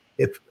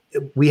 If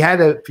we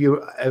had I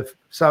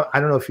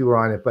don't know if you were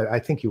on it, but I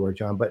think you were,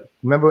 John. But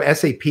remember,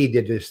 SAP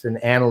did just an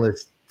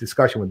analyst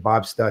discussion with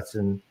Bob Stutz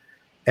and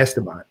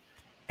Esteban,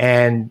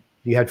 and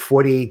you had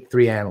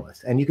 43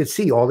 analysts, and you could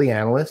see all the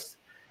analysts,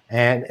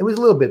 and it was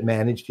a little bit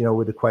managed,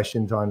 with the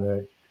questions on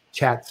the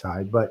chat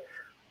side. But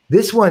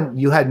this one,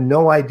 you had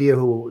no idea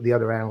who the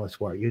other analysts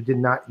were. You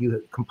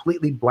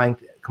completely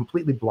blanked,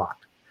 completely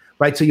blocked,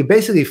 right? So you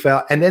basically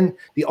felt, and then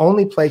the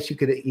only place you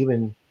could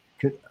even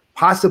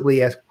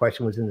possibly ask a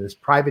question was in this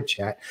private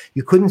chat.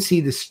 You couldn't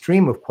see the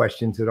stream of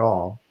questions at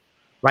all,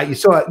 right? You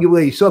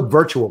saw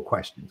virtual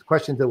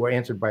questions that were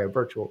answered by a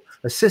virtual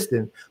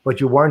assistant, but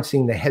you weren't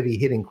seeing the heavy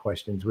hitting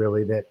questions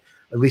really that,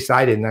 at least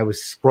I didn't. I was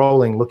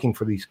scrolling, looking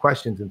for these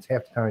questions, and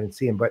half the time I didn't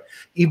see them. But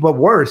even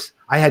worse,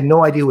 I had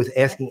no idea who was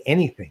asking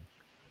anything,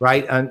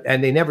 right?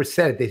 And they never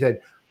said it. They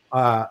said,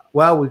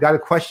 well, we got a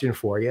question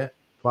for you,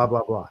 blah,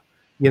 blah, blah.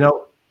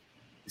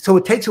 So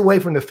it takes away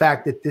from the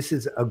fact that this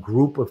is a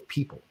group of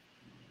people.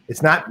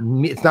 It's not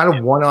me. It's not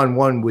a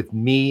one-on-one with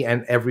me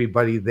and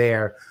everybody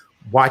there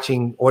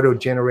watching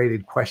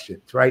auto-generated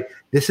questions, right?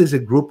 This is a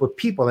group of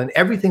people, and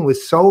everything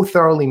was so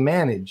thoroughly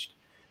managed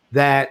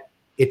that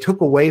it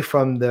took away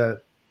from the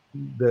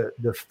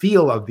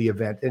feel of the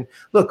event. And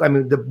look, I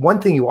mean, the one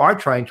thing you are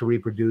trying to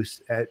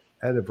reproduce at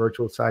a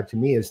virtual side to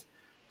me is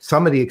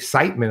some of the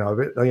excitement of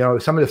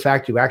it. Some of the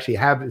fact you actually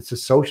have, it's a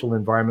social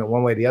environment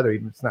one way or the other,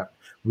 even if it's not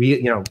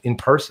real, in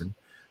person.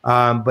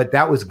 But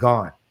that was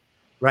gone.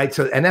 Right.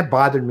 So, and that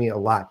bothered me a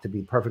lot, to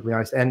be perfectly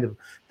honest. And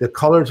the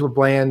colors were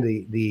bland.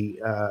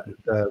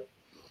 The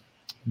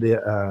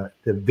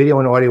video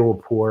and audio were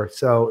poor.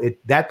 So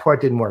that part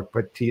didn't work.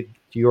 But to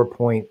your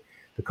point,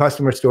 the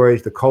customer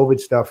stories, the COVID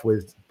stuff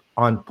was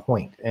on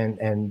point,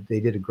 and they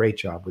did a great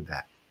job with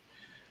that.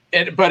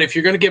 But if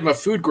you're going to give them a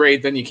food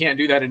grade, then you can't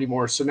do that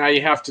anymore. So now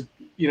you have to,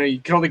 you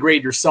can only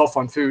grade yourself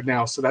on food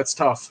now. So that's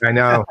tough. I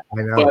know.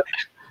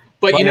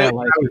 But I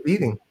was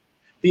eating.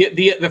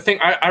 The thing,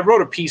 I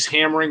wrote a piece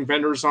hammering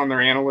vendors on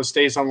their analyst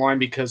days online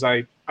because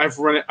I've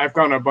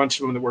gone a bunch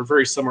of them that were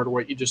very similar to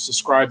what you just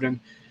described. And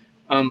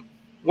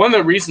one of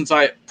the reasons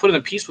I put in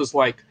the piece was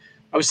I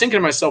was thinking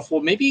to myself,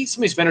 well, maybe some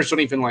of these vendors don't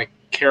even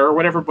care or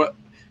whatever, but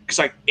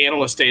because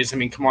analyst days, I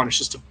mean, come on, it's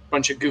just a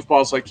bunch of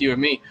goofballs like you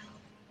and me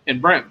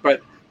and Brent.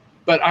 But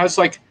I was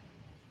like,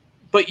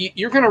 but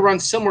you're going to run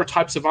similar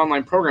types of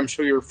online programs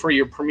for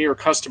your premier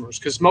customers,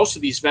 because most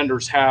of these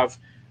vendors have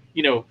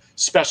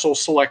special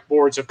select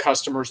boards of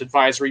customers,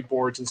 advisory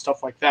boards, and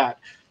stuff like that.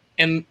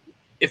 And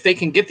if they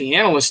can get the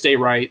analyst day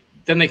right,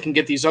 then they can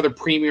get these other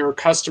premier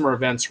customer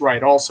events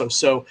right also.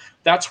 So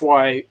that's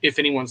why, if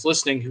anyone's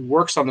listening who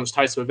works on those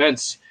types of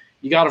events,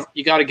 you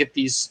gotta get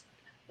these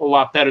a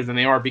lot better than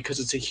they are, because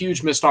it's a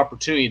huge missed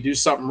opportunity to do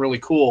something really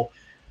cool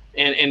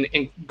and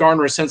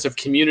garner a sense of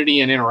community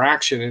and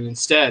interaction. And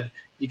instead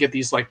you get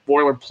these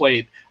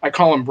boilerplate, I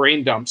call them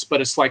brain dumps, but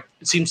it's it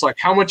seems like,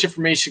 how much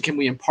information can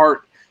we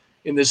impart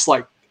in this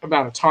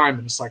amount of time?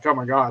 And it's oh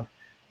my God.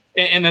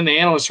 And then the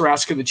analysts are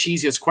asking the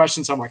cheesiest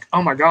questions. I'm like,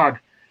 oh my God,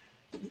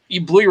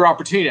 you blew your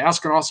opportunity to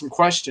ask an awesome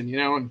question,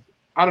 and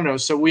I don't know.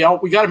 So we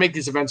got to make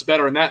these events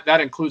better. And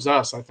that includes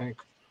us, I think.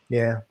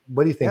 Yeah.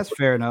 What do you think? That's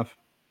fair enough.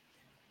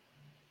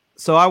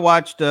 So I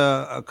watched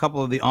a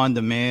couple of the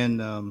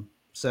on-demand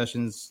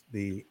sessions,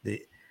 the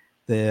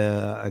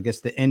I guess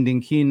the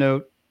ending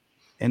keynote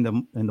and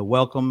the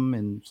welcome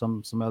and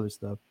some other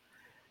stuff.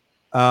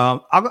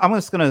 I'm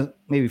just going to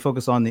maybe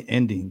focus on the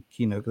ending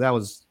keynote, because that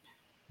was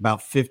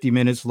about 50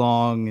 minutes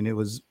long, and it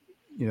was,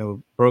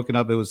 broken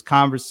up. It was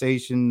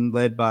conversation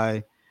led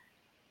by,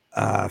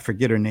 I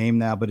forget her name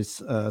now, but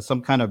it's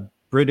some kind of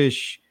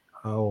British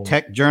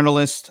tech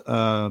journalist.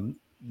 I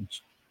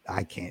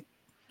can't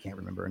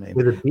remember her name.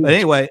 With a B. But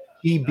anyway,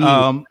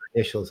 GB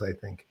initials, I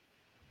think.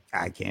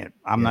 I can't.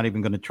 I'm not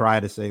even going to try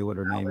to say what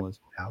her name was.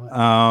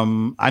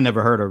 Howard. I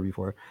never heard her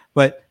before,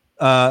 but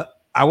I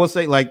will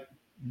say, like,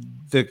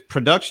 the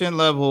production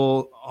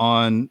level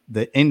on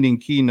the ending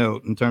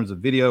keynote in terms of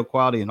video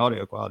quality and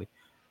audio quality,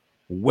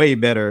 way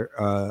better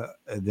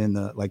than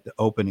the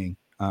opening.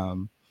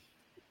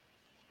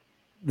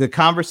 The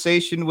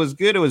conversation was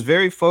good. It was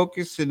very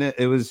focused, and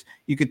it was,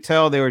 you could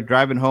tell they were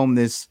driving home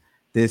this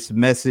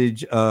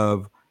message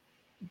of,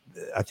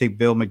 I think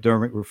Bill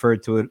McDermott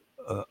referred to it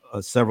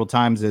several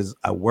times as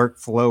a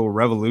workflow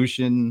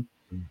revolution,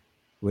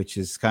 which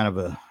is kind of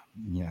a,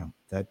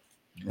 that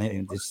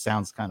it just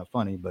sounds kind of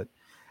funny, but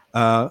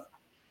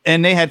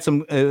and they had some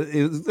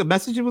the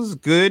message was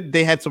good.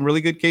 They had some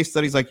really good case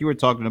studies like you were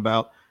talking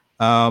about.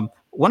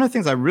 One of the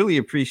things I really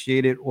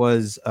appreciated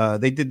was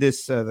they did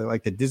this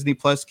like the Disney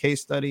Plus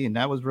case study, and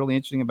that was really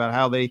interesting about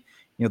how they,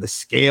 the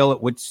scale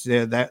at which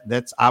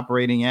that's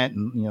operating at,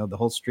 and the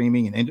whole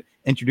streaming and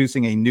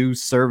introducing a new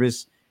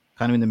service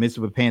kind of in the midst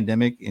of a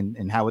pandemic,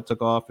 and how it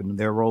took off and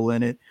their role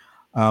in it.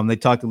 They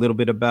talked a little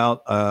bit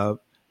about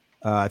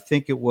I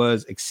think it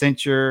was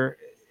Accenture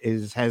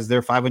has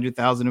their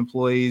 500,000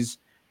 employees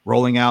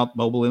rolling out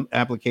mobile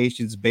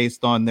applications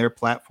based on their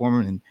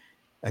platform, and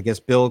I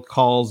guess Bill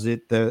calls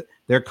it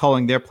they're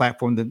calling their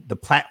platform the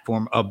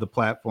platform of the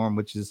platform,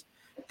 which is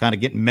kind of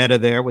getting meta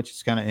there, which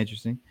is kind of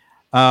interesting.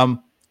 The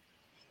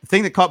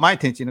thing that caught my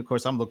attention, of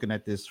course, I'm looking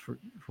at this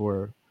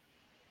for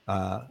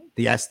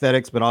the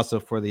aesthetics, but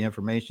also for the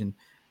information.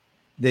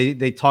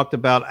 They talked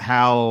about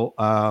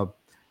how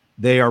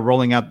they are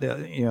rolling out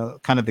the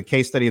kind of the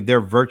case study of their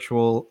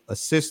virtual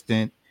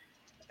assistant,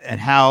 and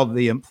how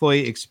the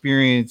employee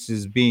experience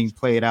is being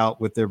played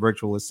out with their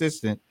virtual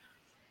assistant,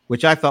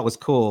 which I thought was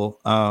cool,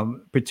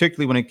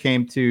 particularly when it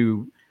came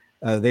to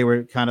they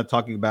were kind of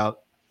talking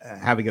about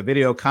having a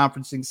video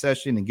conferencing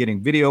session and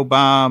getting video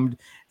bombed,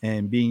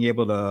 and being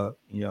able to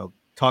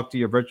talk to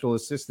your virtual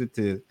assistant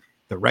to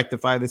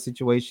rectify the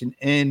situation.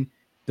 And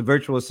the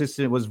virtual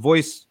assistant was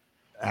voice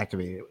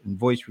activated and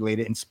voice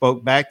related and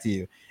spoke back to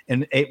you,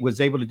 and it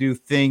was able to do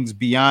things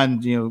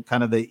beyond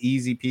kind of the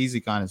easy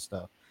peasy kind of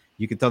stuff.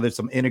 You can tell there's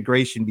some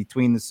integration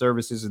between the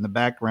services in the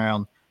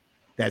background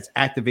that's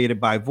activated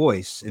by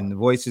voice, and the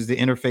voice is the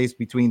interface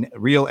between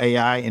real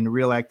AI and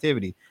real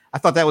activity. I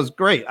thought that was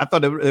great. I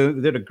thought they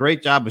did a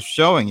great job of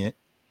showing it.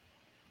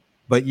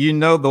 But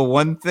the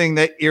one thing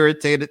that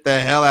irritated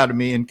the hell out of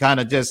me, and kind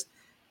of just,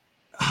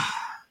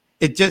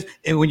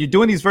 and when you're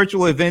doing these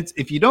virtual events,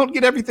 if you don't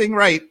get everything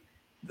right,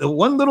 the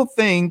one little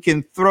thing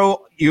can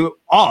throw you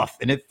off,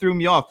 and it threw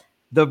me off.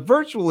 The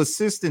virtual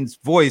assistant's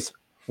voice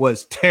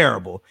was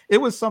terrible. It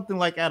was something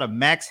like out of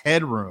Max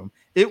Headroom.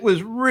 It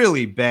was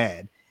really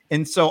bad.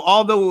 And so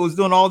although it was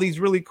doing all these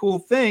really cool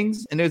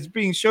things and it's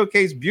being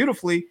showcased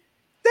beautifully,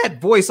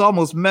 that voice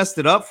almost messed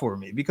it up for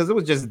me because it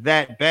was just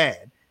that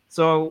bad.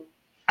 So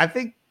I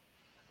think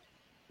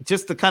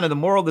just the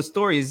moral of the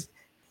story is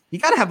you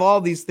got to have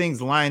all these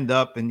things lined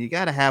up, and you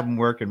got to have them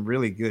working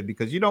really good,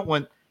 because you don't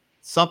want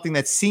something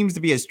that seems to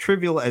be as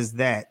trivial as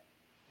that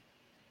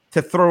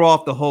to throw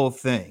off the whole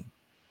thing.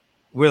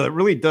 Well, it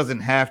really doesn't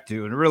have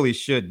to, and it really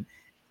shouldn't,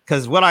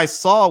 because what I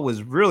saw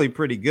was really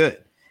pretty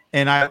good.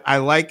 And I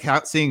like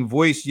seeing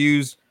voice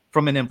used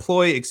from an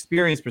employee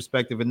experience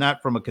perspective and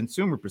not from a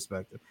consumer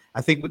perspective.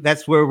 I think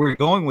that's where we're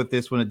going with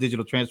this when a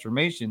digital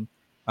transformation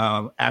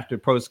after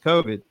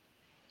post-COVID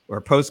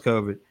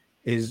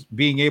is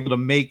being able to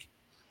make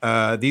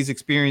these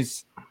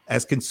experiences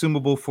as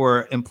consumable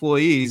for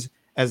employees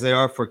as they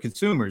are for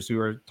consumers who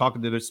are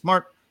talking to their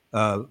smart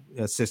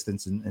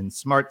assistants and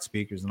smart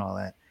speakers and all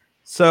that.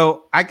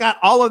 So I got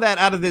all of that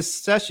out of this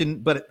session,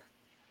 but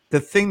the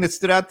thing that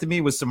stood out to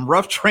me was some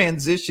rough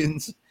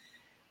transitions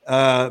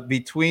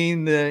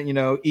between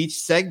each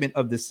segment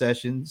of the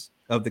sessions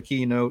of the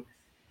keynote,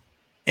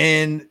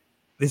 and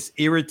this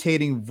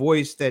irritating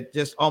voice that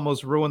just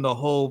almost ruined the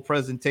whole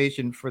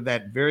presentation for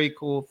that very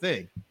cool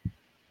thing.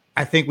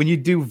 I think when you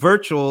do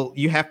virtual,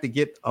 you have to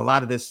get a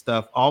lot of this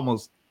stuff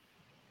almost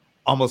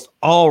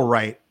all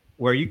right,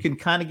 where you can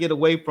kind of get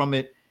away from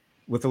it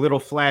with a little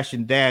flash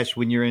and dash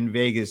when you're in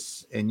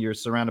Vegas and you're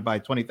surrounded by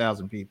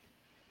 20,000 people.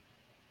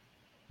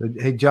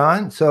 Hey,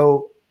 John,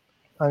 so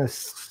on a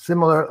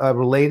similar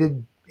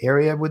related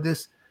area with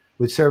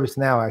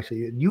ServiceNow,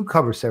 actually, you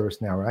cover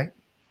ServiceNow, right?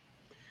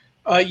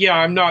 Yeah,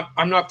 I'm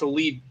not the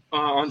lead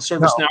on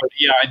ServiceNow. No. But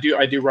yeah,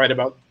 I do write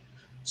about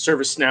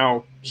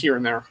ServiceNow here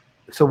and there.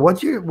 So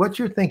what's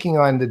your thinking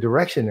on the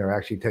direction they're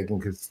actually taking?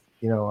 Because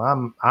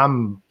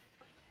I'm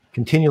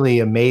continually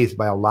amazed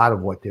by a lot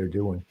of what they're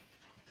doing.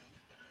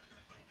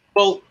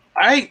 Well,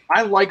 I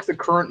like the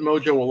current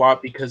Mojo a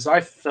lot because I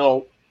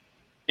felt,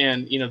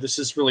 and this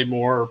is really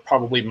more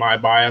probably my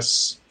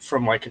bias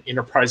from like an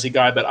enterprisey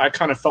guy, but I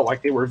kind of felt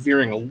like they were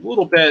veering a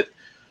little bit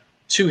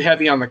too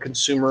heavy on the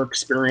consumer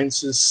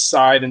experiences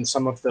side and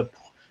some of the,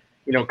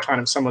 kind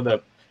of some of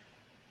the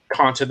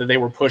content that they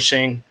were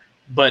pushing.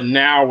 But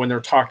now when they're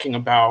talking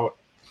about,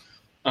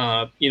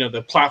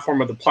 the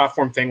platform of the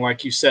platform thing,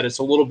 like you said, it's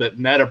a little bit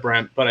meta,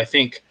 Brent, but I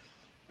think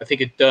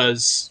it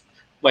does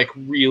like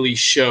really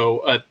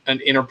show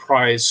an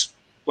enterprise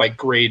like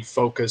grade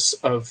focus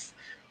of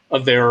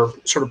their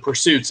sort of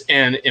pursuits.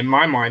 And in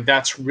my mind,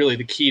 that's really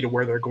the key to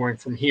where they're going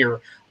from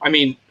here. I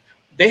mean,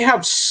 they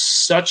have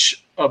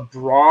such a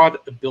broad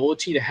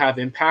ability to have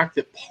impact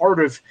that part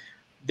of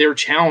their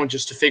challenge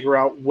is to figure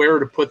out where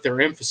to put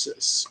their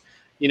emphasis,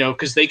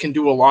 because they can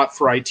do a lot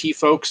for IT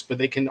folks, but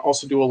they can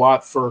also do a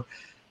lot for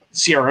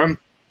CRM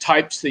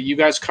types that you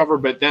guys cover.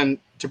 But then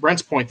to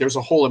Brent's point, there's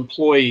a whole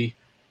employee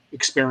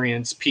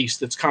experience piece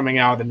that's coming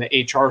out in the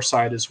HR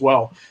side as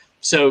well.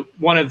 So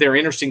one of their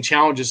interesting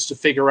challenges is to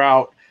figure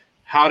out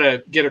how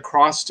to get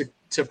across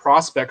to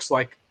prospects,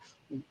 like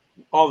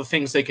all the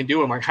things they can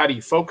do. And like, how do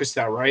you focus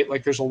that, right?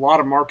 Like there's a lot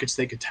of markets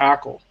they could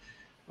tackle.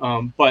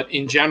 But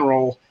in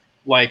general,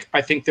 like,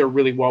 I think they're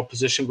really well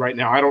positioned right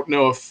now. I don't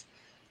know if,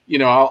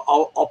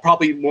 I'll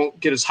probably won't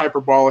get as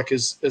hyperbolic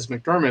as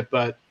McDermott,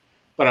 but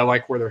I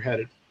like where they're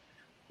headed.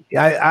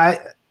 Yeah,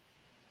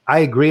 I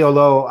agree.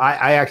 Although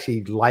I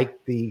actually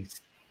like the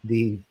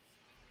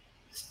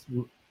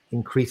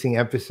increasing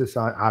emphasis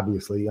on,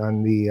 obviously,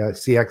 on the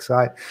CX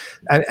side,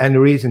 and the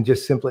reason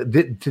just simply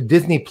the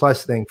Disney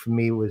Plus thing for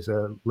me was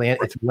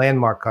it's a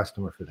landmark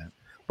customer for them,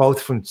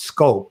 both from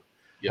scope.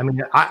 Yep. I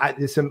mean,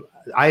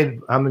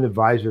 I'm an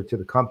advisor to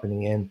the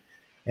company, and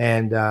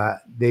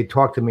they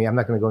talked to me. I'm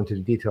not going to go into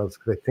the details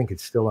because I think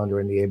it's still under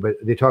NDA, but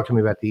they talked to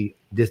me about the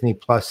Disney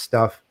Plus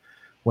stuff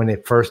when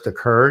it first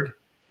occurred,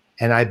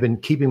 and I've been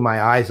keeping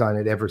my eyes on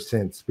it ever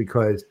since,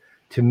 because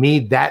to me,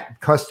 that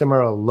customer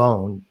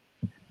alone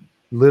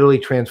literally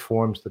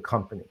transforms the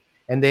company.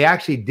 And they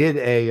actually did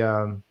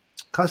a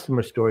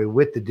customer story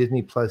with the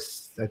Disney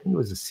Plus, I think it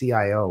was a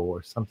CIO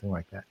or something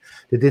like that,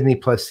 the Disney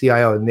Plus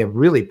CIO, and they've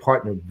really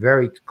partnered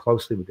very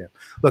closely with them.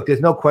 Look,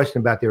 there's no question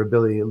about their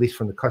ability, at least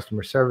from the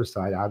customer service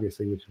side,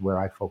 obviously, which is where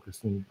I focus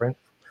and Brent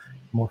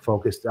more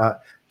focused,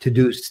 to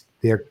do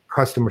their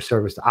customer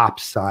service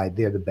ops side.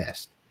 They're the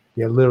best.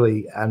 They're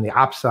literally on the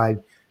ops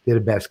side, they're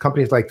the best.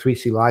 Companies like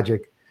 3C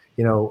Logic,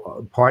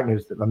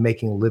 partners that are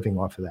making a living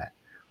off of that.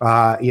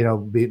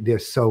 They're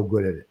so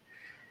good at it.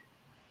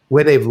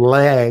 Where they've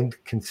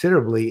lagged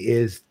considerably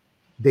is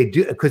they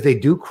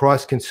do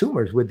cross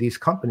consumers with these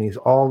companies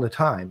all the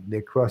time.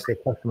 They cross their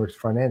customers'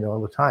 front end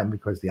all the time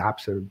because the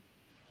ops are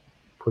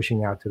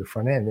pushing out to the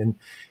front end,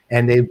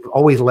 and they've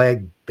always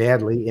lagged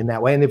badly in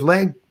that way. And they've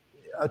lagged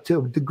to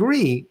a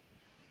degree,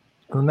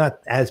 well, not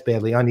as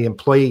badly, on the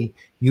employee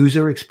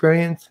user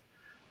experience.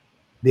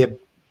 The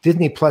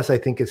Disney Plus, I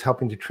think, is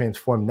helping to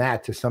transform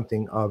that to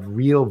something of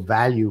real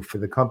value for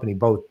the company,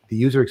 both the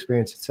user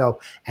experience itself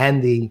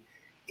and the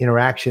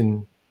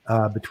interaction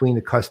between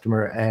the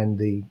customer and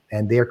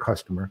their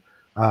customer.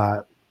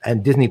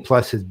 And Disney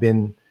Plus has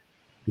been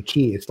the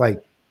key. It's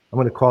like, I'm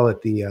going to call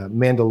it the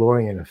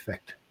Mandalorian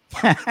effect.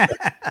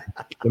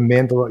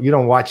 You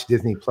don't watch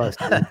Disney Plus.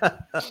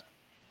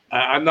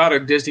 I'm not a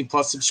Disney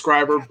Plus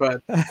subscriber,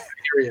 but I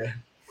hear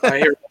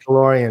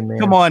Mandalorian, man.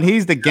 Come on,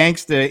 he's the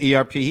gangster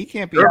ERP. He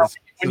can't be.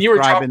 When you were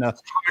talking comic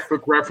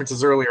book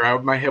references earlier,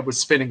 my head was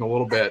spinning a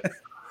little bit.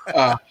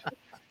 But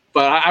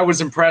I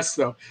was impressed,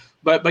 though.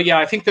 But yeah,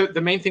 I think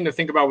the main thing to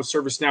think about with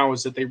ServiceNow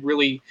is that they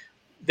really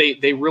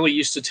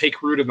used to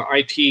take root in the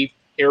IT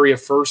area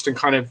first and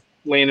kind of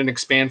land and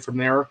expand from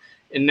there.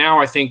 And now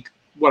I think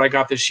what I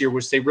got this year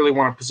was they really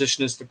want to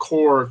position as the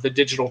core of the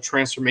digital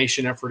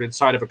transformation effort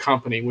inside of a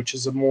company, which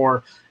is a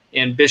more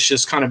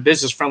ambitious kind of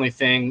business-friendly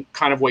thing,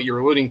 kind of what you're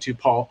alluding to,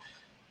 Paul.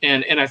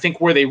 And I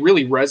think where they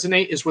really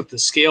resonate is with the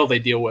scale they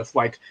deal with,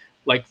 like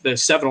the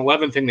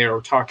 7-Eleven thing they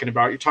were talking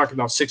about. You're talking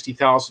about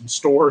 60,000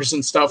 stores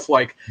and stuff.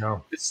 Like,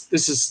 no.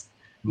 This is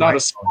not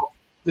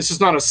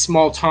a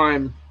small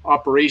time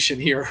operation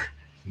here.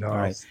 No,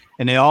 right.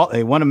 And they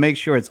want to make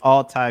sure it's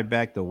all tied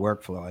back to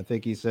workflow. I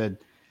think he said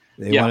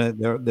want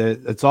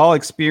to. It's all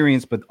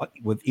experience, but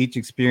with each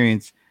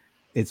experience,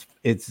 it's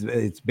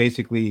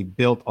basically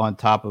built on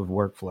top of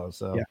workflow.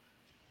 So.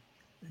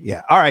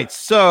 Yeah. All right.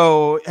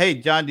 So, hey,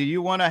 John, do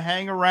you want to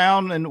hang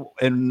around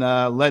and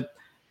let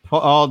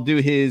Paul do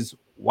his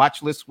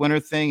watch list winner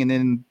thing, and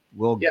then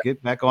we'll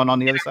get back on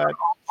the other side?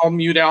 I'll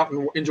mute out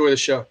and enjoy the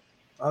show.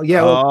 Oh,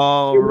 yeah.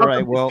 All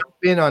right. Well,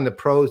 been on the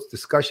pros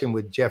discussion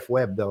with Jeff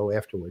Webb, though,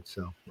 afterwards.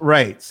 So,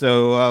 right.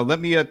 So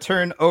let me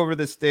turn over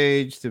the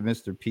stage to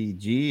Mr.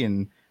 PG,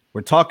 and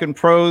we're talking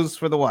pros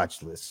for the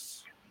watch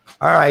lists.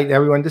 All right,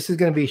 everyone. This is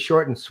going to be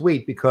short and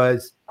sweet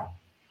because,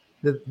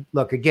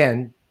 look,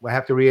 again, I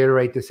have to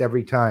reiterate this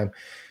every time.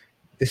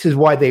 This is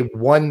why they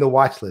won the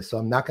watch list. So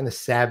I'm not going to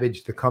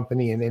savage the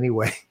company in any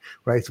way,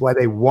 right? It's why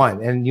they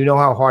won. And you know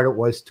how hard it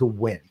was to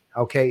win,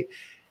 okay?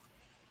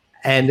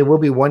 And there will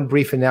be one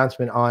brief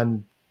announcement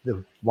on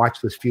the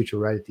watch list future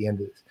right at the end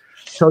of this.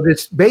 So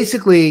there's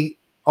basically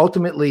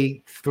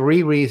ultimately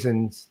three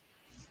reasons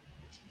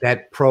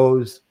that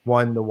pros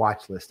won the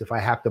watch list, if I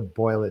have to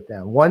boil it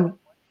down. One,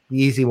 the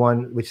easy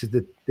one, which is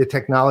the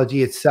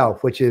technology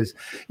itself, which is,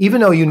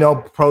 even though you know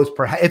pros,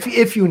 perhaps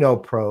if you know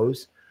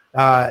pros,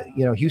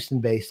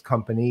 Houston-based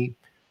company,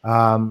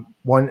 that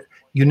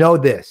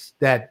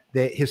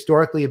they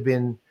historically have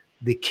been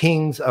the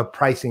kings of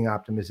pricing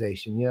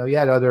optimization. You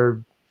had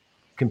other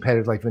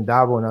competitors like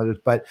Vendavo and others,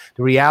 but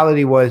the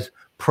reality was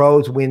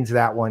Pros wins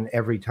that one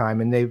every time,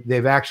 and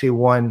they've actually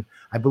won,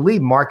 I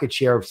believe, market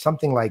share of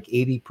something like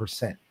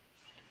 80%,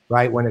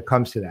 right, when it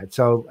comes to that.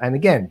 So, and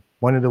again,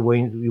 one of the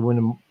ways you want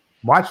to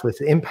watch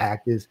list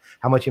impact is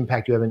how much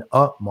impact you have in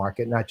a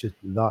market, not just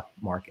the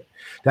market.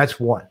 That's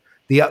one.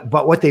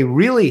 But what they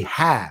really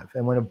have,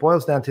 and when it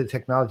boils down to the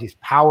technology's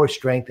power,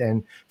 strength,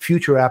 and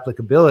future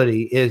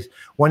applicability, is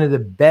one of the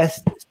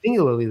best,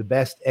 singularly the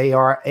best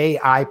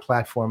AI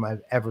platform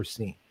I've ever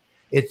seen.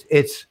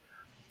 It's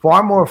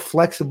far more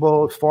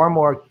flexible, it's far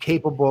more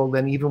capable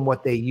than even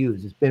what they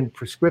use. It's been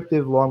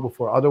prescriptive long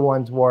before other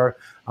ones were.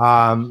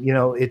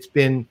 It's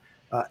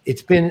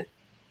been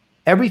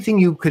everything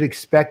you could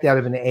expect out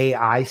of an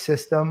AI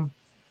system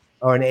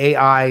or an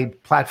AI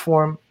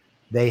platform,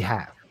 they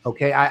have.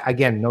 Okay,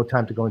 again, no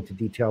time to go into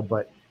detail,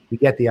 but you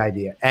get the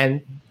idea. And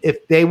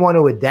if they want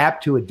to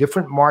adapt to a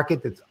different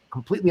market that's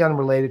completely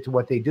unrelated to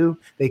what they do,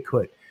 they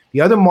could.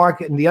 The other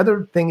market, and the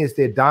other thing is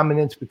their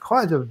dominance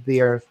because of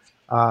their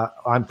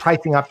on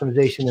pricing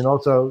optimization, and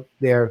also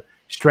their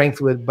strength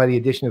by the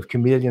addition of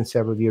Chameleon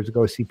several years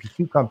ago, a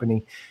CPQ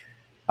company.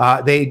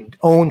 They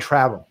own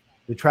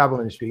the travel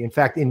industry. In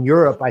fact, in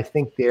Europe, I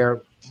think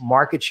their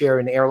market share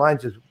in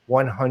airlines is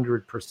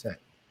 100%,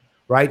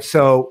 right?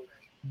 So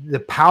the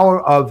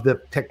power of the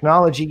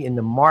technology in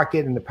the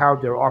market and the power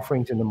of their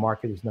offerings in the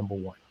market is number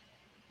one,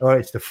 or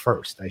it's the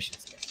first, I should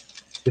say.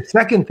 The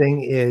second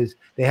thing is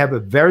they have a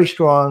very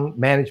strong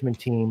management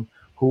team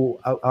who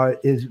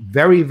is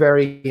very,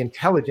 very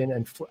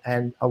intelligent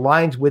and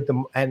aligns with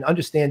them and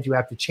understands you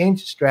have to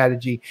change the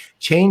strategy,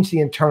 change the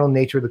internal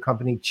nature of the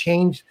company,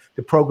 change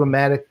the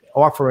programmatic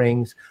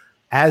offerings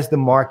as the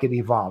market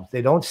evolves.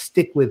 They don't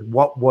stick with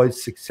what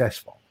was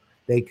successful.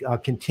 They are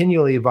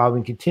continually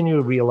evolving,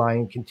 continually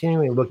realigning,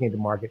 continually looking at the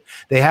market.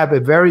 They have a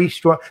very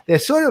strong, they're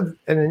sort of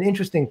in an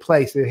interesting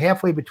place. They're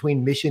halfway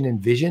between mission and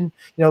vision.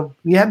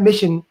 We have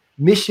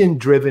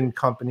mission-driven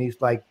companies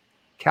like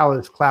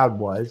Calais Cloud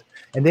was,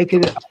 and they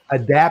could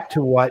adapt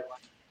to what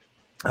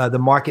the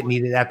market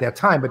needed at that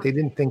time, but they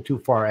didn't think too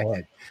far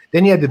ahead.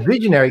 Then you had the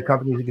visionary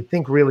companies who could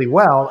think really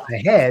well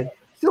ahead,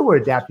 still were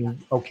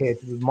adapting okay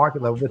to the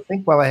market level, but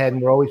think well ahead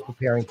and we're always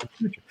preparing for the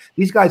future.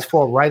 These guys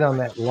fall right on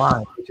that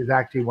line, which is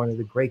actually one of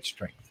the great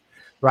strengths,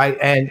 right?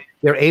 And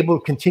they're able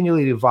to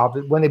continually evolve.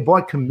 When they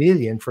bought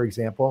Chameleon, for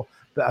example,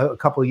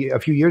 a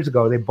few years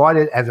ago, they bought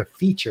it as a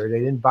feature. They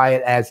didn't buy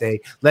it as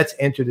a let's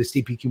enter the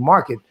CPQ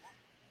market.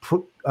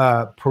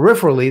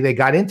 Peripherally, they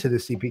got into the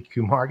CPQ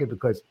market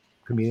because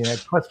Chameleon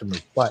had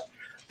customers, but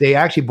they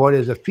actually bought it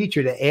as a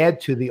feature to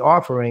add to the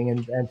offering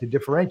and to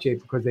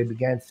differentiate because they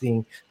began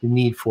seeing the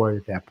need for it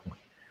at that point.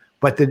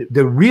 But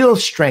the real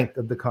strength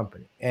of the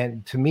company,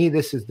 and to me,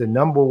 this is the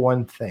number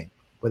one thing,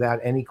 without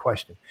any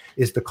question,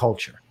 is the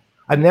culture.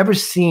 I've never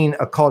seen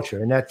a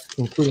culture, and that's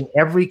including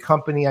every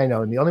company I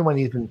know. And the only one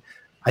even,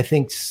 I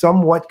think,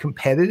 somewhat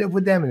competitive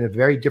with them in a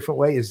very different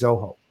way is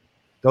Zoho.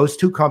 Those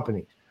two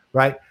companies,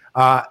 right?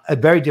 A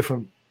very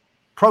different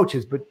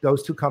approaches, but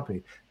those two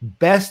companies,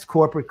 best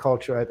corporate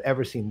culture I've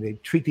ever seen. They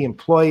treat the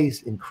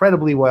employees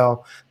incredibly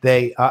well.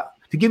 To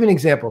give you an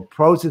example,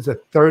 Pros is a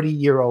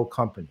 30-year-old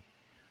company.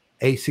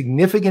 A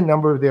significant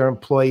number of their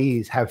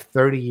employees have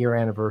 30-year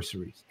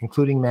anniversaries,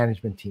 including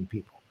management team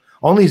people.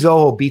 Only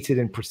Zoho beats it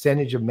in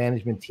percentage of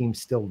management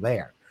teams still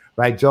there,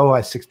 right? Zoho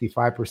has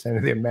 65%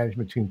 of their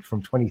management team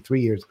from 23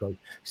 years ago,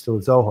 still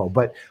Zoho.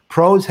 But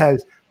Pros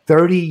has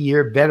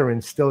 30-year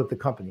veterans still at the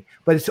company.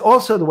 But it's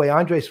also the way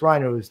Andres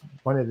Reiner is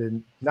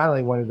not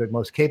only one of the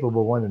most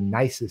capable, one of the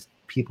nicest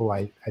people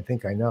I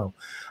think I know.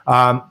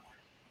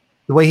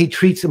 The way he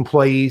treats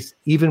employees,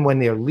 even when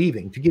they're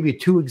leaving. To give you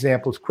two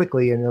examples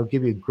quickly, and it'll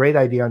give you a great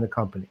idea on the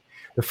company.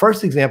 The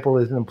first example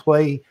is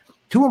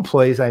two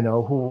employees I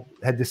know who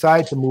had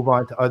decided to move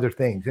on to other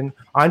things. And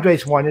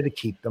Andres wanted to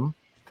keep them,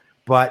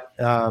 but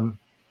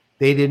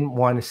they didn't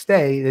want to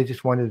stay. They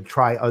just wanted to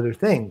try other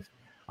things.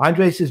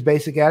 Andres'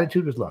 basic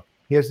attitude was, look,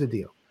 here's the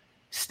deal.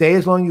 Stay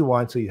as long as you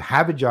want so you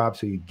have a job,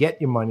 so you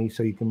get your money,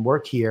 so you can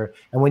work here.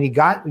 And when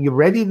you're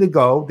ready to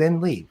go,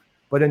 then leave.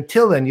 But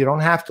until then, you don't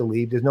have to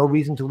leave. There's no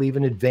reason to leave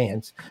in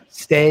advance.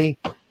 Stay,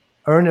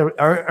 earn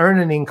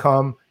an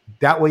income.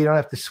 That way you don't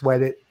have to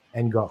sweat it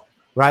and go,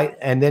 right?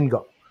 And then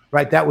go,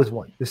 right? That was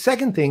one. The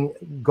second thing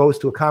goes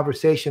to a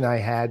conversation I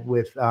had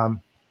with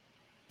an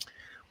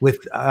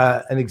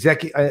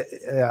executive,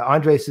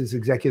 Andres'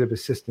 executive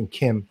assistant,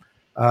 Kim,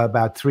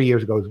 about 3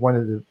 years ago. It was one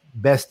of the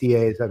best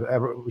EAs I've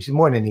ever. She's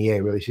more than an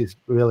EA, really. She's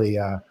really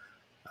a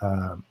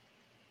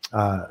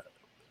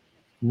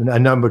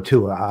number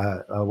two.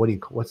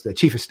 What's the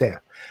chief of staff?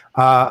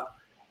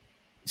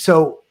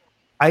 So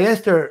I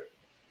asked her,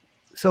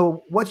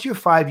 so what's your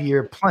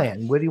 5-year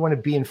plan? Where do you want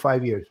to be in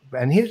 5 years?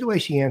 And here's the way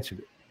she answered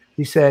it.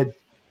 She said,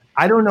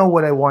 I don't know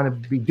what I want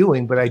to be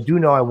doing, but I do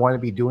know I want to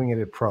be doing it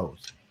at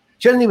Pros.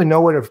 She doesn't even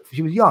know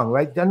she was young,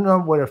 right? Doesn't know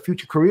what her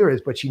future career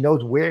is, but she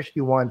knows where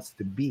she wants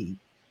to be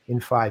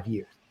in 5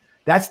 years.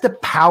 That's the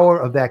power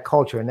of that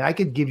culture. And I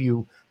could give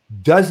you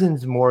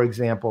dozens more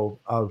examples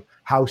of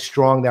how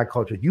strong that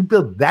culture is. You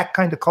build that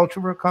kind of culture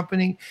for a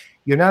company,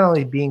 you're not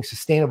only being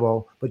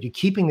sustainable, but you're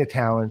keeping the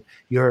talent,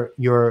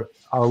 you're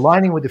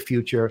aligning with the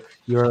future,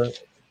 you're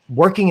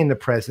working in the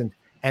present,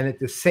 and at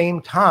the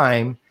same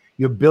time,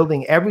 you're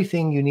building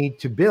everything you need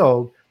to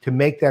build to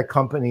make that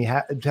company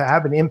to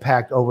have an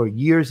impact over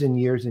years and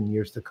years and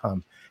years to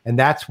come. And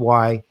that's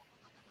why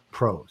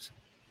Pros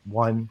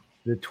won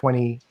the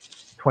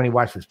 2020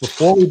 watch list.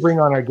 Before we bring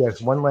on our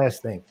guests, one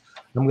last thing.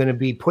 I'm going to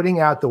be putting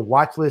out the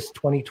watch list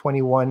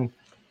 2021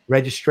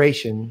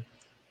 registration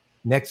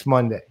next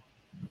Monday.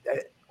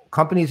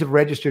 Companies have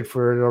registered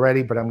for it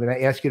already, but I'm going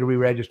to ask you to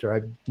re-register.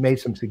 I've made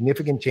some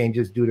significant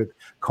changes due to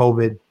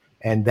COVID,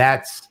 and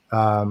that's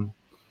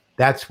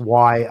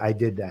why I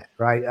did that,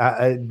 right?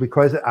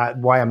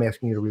 Why I'm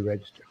asking you to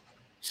re-register.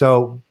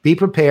 So be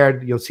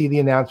prepared. You'll see the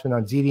announcement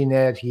on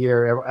ZDNet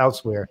here,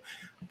 elsewhere.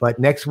 But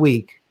next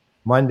week,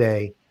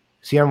 Monday,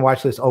 CRM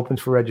Watchlist opens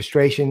for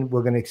registration.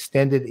 We're going to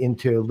extend it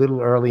into a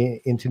little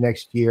early into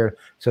next year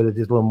so that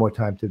there's a little more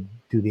time to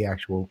do the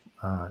actual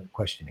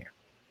questionnaire.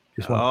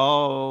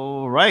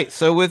 All right.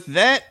 So with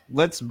that,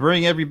 let's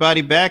bring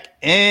everybody back,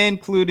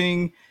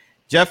 including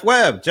Jeff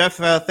Webb. Jeff,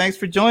 thanks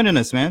for joining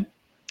us, man.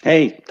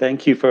 Hey,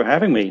 thank you for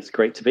having me. It's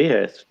great to be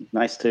here. It's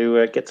nice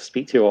to get to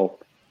speak to you all.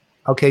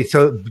 Okay,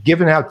 so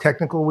given how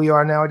technical we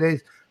are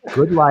nowadays,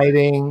 good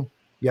lighting.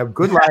 You have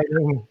good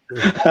lighting.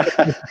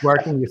 It's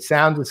working. Your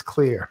sound is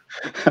clear.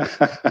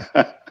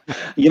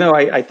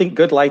 I think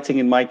good lighting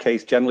in my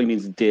case generally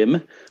means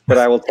dim, but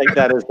I will take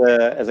that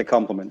as a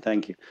compliment.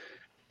 Thank you.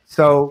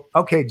 So,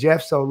 okay,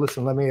 Jeff. So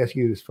listen, let me ask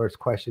you this first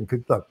question.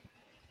 Because look,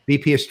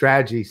 VP of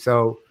strategy.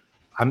 So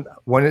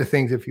one of the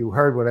things, if you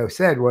heard what I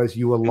said, was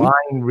you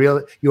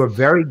align you are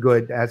very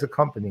good as a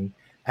company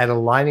at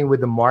aligning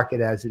with the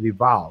market as it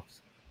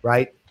evolves,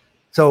 right?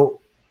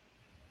 So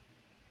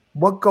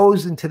what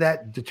goes into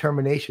that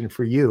determination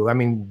for you? I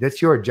mean,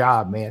 that's your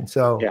job, man.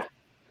 So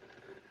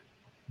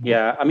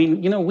yeah. I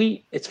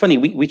mean, it's funny.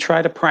 We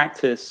try to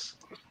practice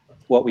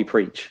what we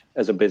preach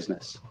as a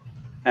business.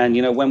 And,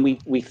 when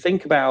we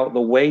think about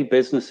the way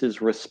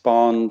businesses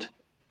respond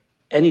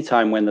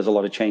anytime when there's a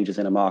lot of changes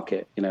in a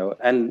market,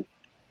 and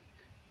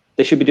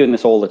they should be doing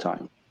this all the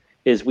time,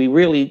 is we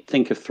really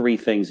think of three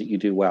things that you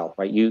do well,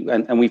 right?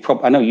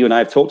 I know you and I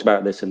have talked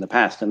about this in the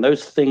past, and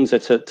those things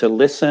are to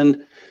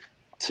listen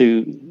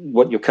to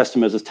what your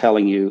customers are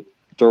telling you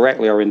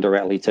directly or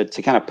indirectly,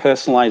 to kind of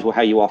personalize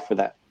how you offer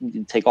that,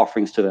 take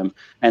offerings to them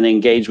and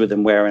engage with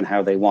them where and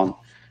how they want.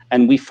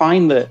 And we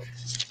find that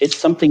it's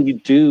something you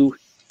do.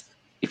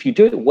 If you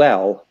do it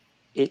well,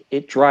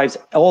 it drives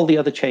all the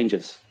other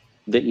changes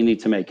that you need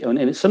to make. And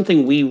it's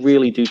something we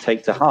really do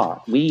take to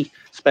heart. We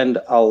spend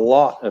a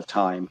lot of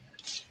time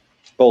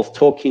both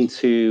talking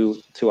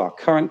to our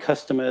current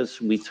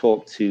customers. We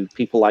talk to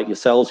people like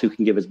yourselves who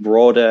can give us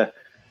broader,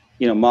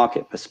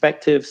 market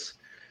perspectives.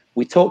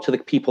 We talk to the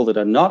people that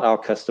are not our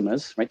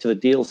customers, right, to the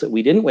deals that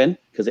we didn't win,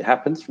 because it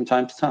happens from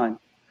time to time,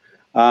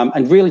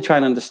 and really try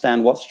and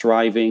understand what's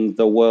driving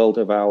the world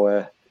of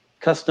our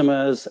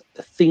customers,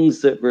 the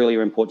things that really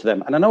are important to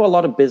them. And I know a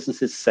lot of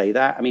businesses say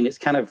that. I mean, it's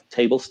kind of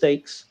table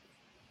stakes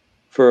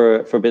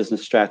for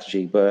business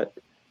strategy, but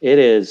it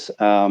is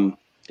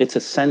it's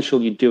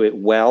essential you do it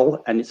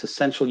well, and it's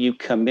essential you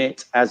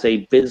commit as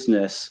a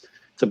business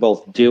to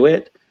both do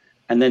it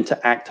and then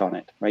to act on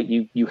it, right?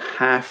 You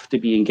have to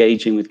be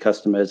engaging with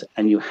customers,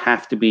 and you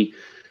have to be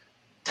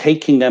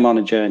taking them on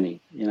a journey.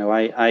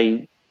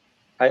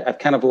 I've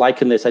kind of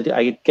likened this.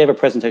 I gave a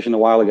presentation a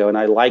while ago, and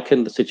I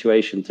likened the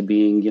situation to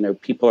being,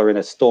 people are in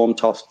a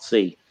storm-tossed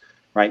sea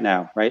right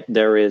now, right?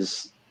 There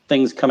is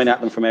things coming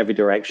at them from every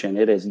direction.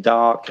 It is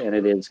dark and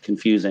it is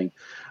confusing.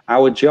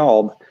 Our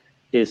job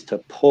is to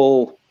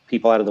pull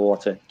people out of the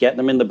water, get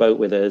them in the boat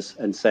with us,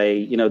 and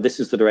say, this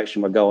is the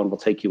direction we're going. We'll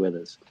take you with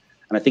us.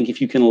 And I think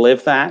if you can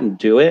live that and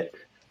do it,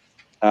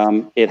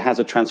 it has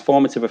a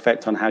transformative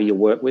effect on how you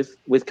work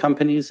with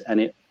companies,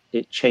 and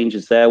it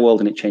changes their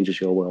world and it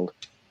changes your world.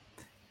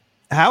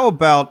 How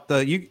about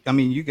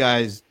you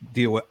guys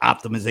deal with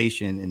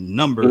optimization and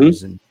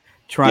numbers and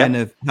trying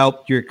to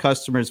help your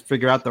customers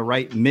figure out the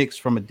right mix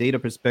from a data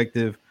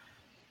perspective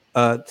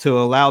to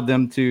allow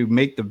them to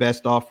make the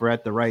best offer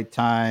at the right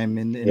time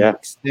and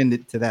extend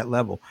it to that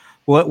level.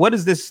 What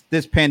is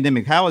this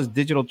pandemic? How has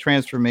digital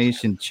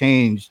transformation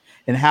changed,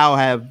 and how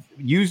have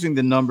using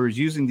the numbers,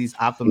 using these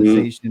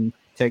optimization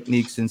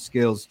techniques and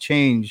skills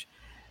changed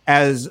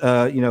as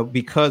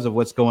because of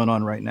what's going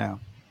on right now?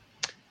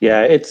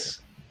 Yeah,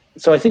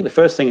 so I think the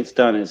first thing it's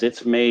done is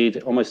it's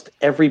made almost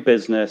every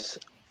business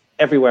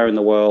everywhere in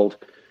the world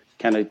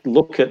kind of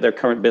look at their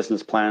current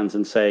business plans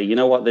and say, you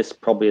know what, this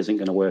probably isn't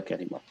going to work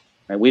anymore.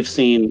 Right? We've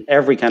seen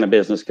every kind of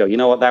business go, you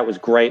know what, that was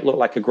great, looked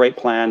like a great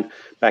plan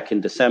back in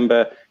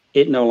December.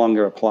 It no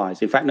longer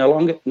applies. In fact, not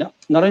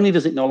only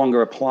does it no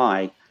longer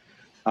apply,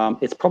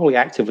 it's probably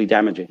actively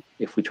damaging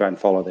if we try and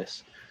follow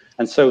this.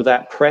 And so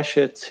that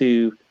pressure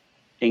to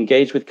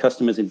engage with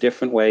customers in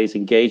different ways,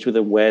 engage with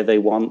them where they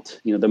want,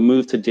 the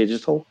move to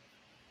digital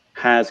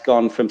has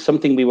gone from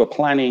something we were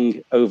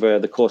planning over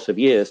the course of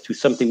years to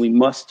something we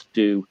must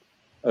do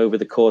over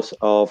the course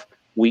of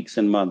weeks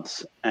and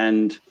months.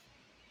 And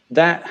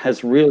that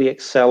has really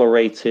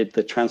accelerated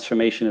the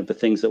transformation of the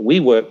things that we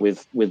work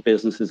with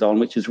businesses on,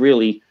 which is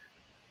really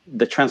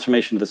the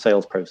transformation of the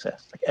sales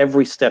process. Like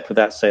every step of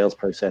that sales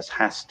process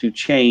has to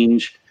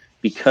change,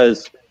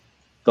 because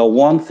the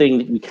one thing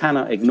that you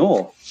cannot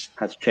ignore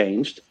has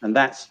changed, and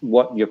that's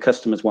what your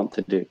customers want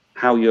to do,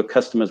 how your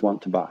customers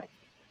want to buy.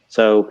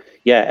 So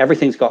yeah,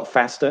 everything's got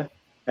faster,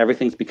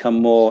 everything's become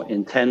more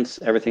intense,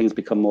 everything's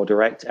become more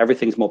direct,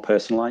 everything's more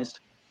personalized.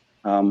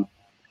 And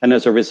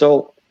as a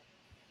result,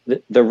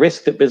 the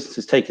risk that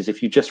businesses take is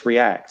if you just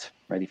react,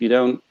 right? If you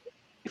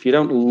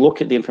don't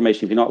look at the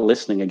information, if you're not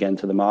listening again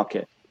to the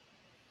market,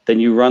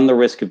 then you run the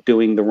risk of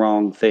doing the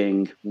wrong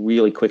thing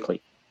really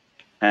quickly.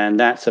 And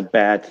that's a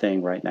bad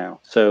thing right now.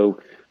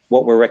 So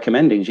what we're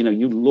recommending is,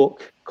 you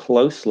look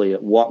closely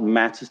at what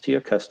matters to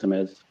your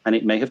customers, and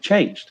it may have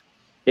changed.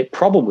 It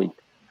probably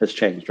has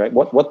changed, right?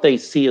 What they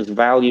see as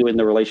value in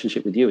the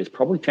relationship with you is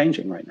probably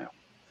changing right now.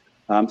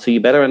 So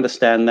you better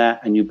understand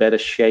that, and you better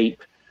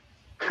shape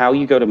how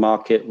you go to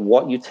market,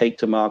 what you take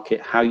to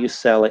market, how you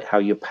sell it, how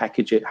you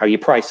package it, how you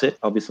price it,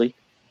 obviously,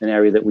 an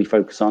area that we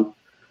focus on,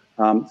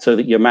 so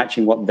that you're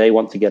matching what they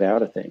want to get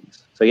out of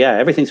things. So yeah,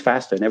 everything's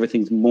faster and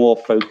everything's more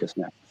focused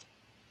now.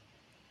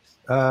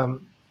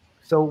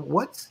 So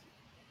what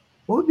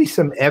would be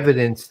some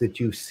evidence that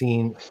you've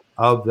seen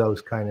of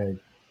those kind of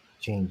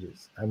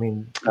changes? I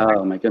mean,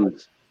 oh my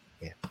goodness.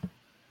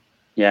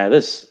 Yeah,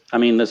 there's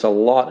a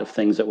lot of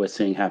things that we're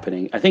seeing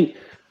happening. I think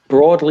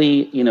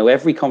broadly,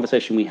 every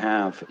conversation we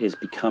have is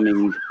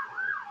becoming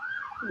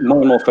more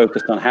and more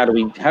focused on how do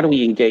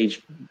we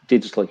engage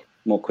digitally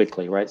more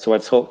quickly, right? So I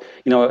talk,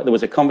 there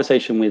was a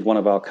conversation with one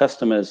of our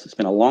customers. It's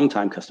been a long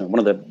time customer, one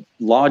of the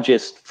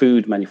largest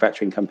food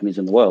manufacturing companies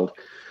in the world.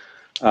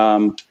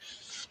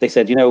 They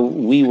said,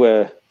 we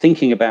were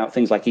thinking about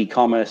things like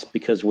e-commerce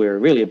because we're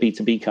really a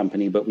B2B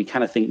company, but we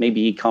kind of think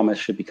maybe e-commerce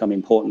should become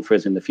important for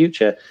us in the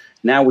future.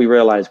 Now we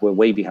realize we're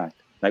way behind.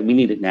 Like, we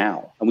need it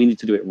now, and we need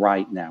to do it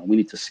right now. We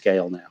need to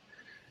scale now.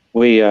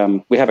 We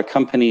have a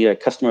company, a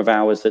customer of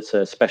ours that's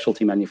a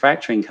specialty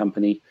manufacturing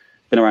company,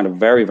 been around a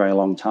very, very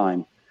long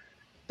time.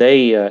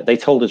 They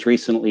told us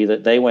recently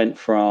that they went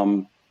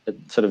from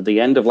sort of the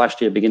end of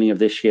last year, beginning of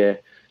this year,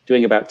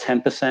 doing about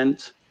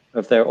 10%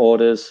 of their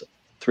orders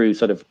through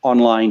sort of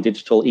online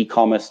digital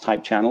e-commerce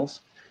type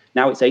channels.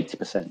 Now it's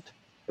 80%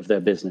 of their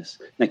business.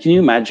 Now, can you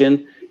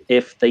imagine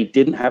if they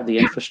didn't have the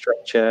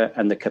infrastructure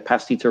and the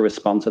capacity to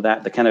respond to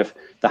that,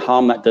 the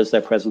harm that does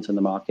their presence in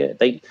the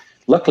market?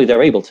 Luckily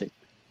they're able to,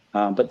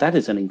 but that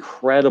is an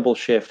incredible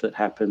shift that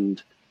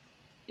happened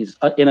is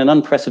in an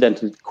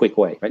unprecedented quick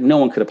way, right? No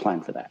one could have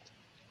planned for that.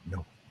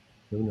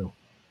 No.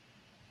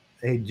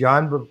 Hey,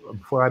 John,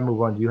 before I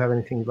move on, do you have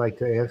anything you'd like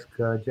to ask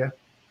Jeff?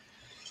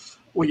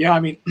 Well,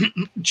 yeah,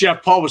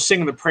 Jeff, Paul was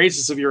singing the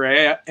praises of your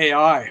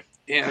AI,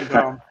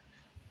 and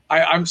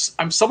I'm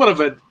somewhat of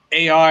an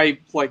AI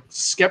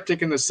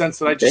skeptic in the sense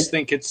that I just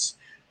think it's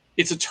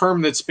a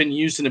term that's been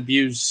used and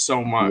abused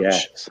so much.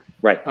 Yes,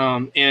 right.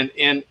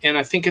 And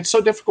I think it's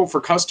so difficult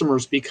for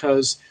customers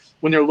because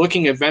when they're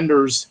looking at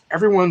vendors,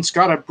 everyone's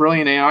got a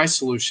brilliant AI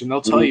solution. They'll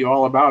tell you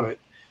all about it.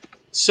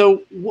 So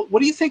what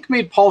do you think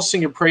made Paul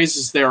sing your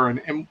praises there,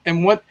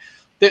 and what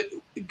that?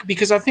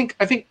 Because I think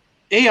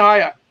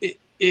AI,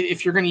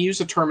 if you're going to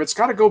use a term, it's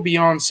got to go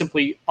beyond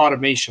simply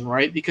automation,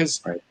 right?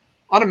 Because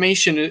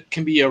automation, it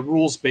can be a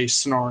rules-based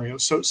scenario.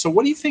 So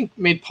what do you think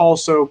made Paul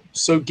so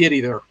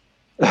giddy there?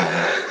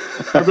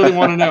 I really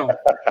want to know.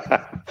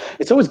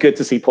 It's always good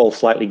to see Paul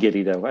slightly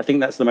giddy, though. I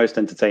think that's the most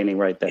entertaining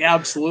right there. Yeah,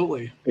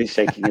 absolutely. He's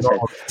shaking his head.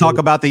 Talk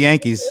about the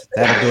Yankees.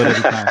 That'll do it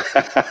every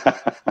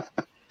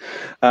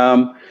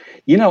time.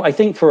 I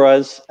think for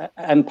us,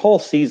 and Paul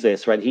sees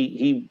this, right?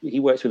 He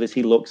works with us.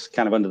 He looks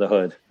kind of under the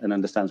hood and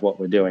understands what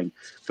we're doing.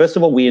 First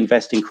of all, we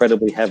invest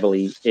incredibly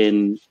heavily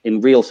in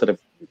real sort of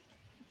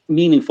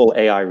meaningful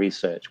AI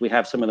research. We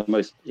have some of the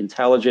most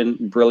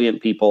intelligent,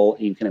 brilliant people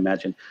you can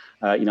imagine.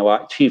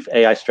 Our chief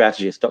AI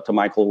strategist, Dr.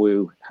 Michael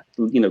Wu,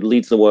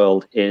 leads the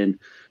world in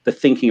the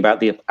thinking about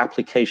the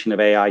application of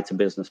AI to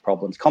business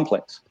problems,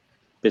 complex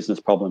business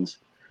problems.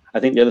 I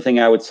think the other thing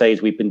I would say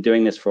is we've been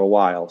doing this for a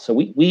while. So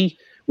we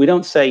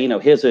don't say,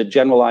 here's a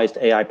generalized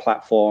AI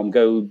platform,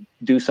 go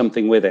do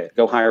something with it,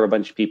 go hire a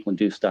bunch of people and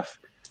do stuff.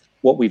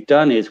 What we've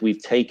done is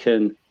we've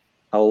taken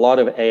a lot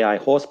of AI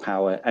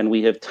horsepower and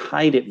we have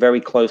tied it very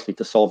closely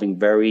to solving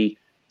very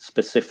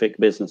specific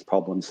business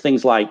problems.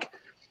 Things like,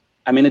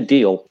 I'm in a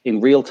deal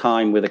in real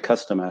time with a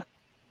customer,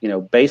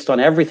 based on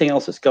everything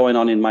else that's going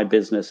on in my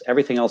business,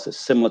 everything else that's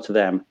similar to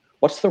them.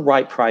 What's the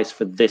right price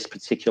for this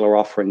particular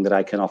offering that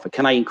I can offer?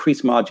 Can I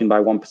increase margin by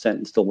 1%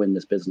 and still win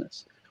this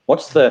business?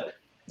 What's the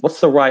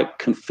right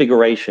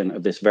configuration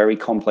of this very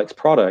complex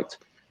product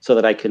so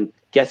that I can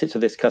get it to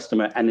this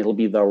customer and it'll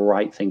be the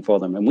right thing for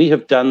them? And we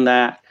have done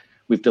that.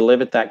 We've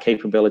delivered that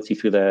capability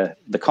through the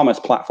commerce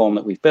platform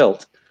that we've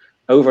built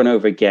over and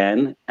over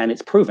again, and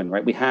it's proven,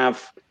 right?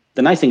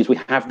 The nice thing is we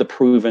have the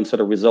proven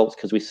sort of results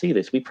because we see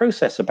this. We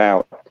process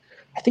about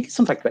I think it's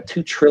something like about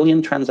 2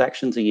 trillion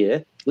transactions a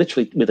year,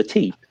 literally with a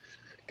T,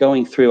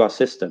 going through our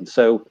system.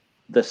 So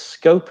the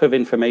scope of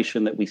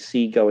information that we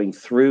see going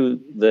through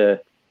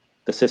the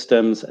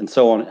systems and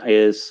so on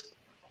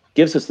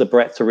gives us the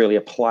breadth to really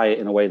apply it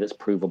in a way that's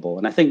provable.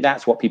 And I think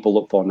that's what people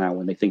look for now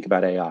when they think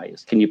about AI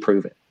is, can you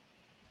prove it?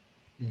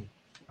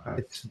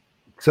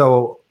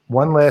 So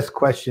one last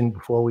question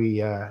before we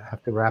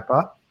have to wrap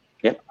up.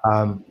 Yep.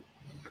 One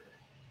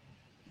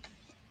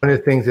of the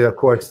things that, of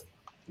course,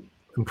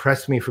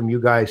 impressed me from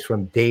you guys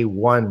from day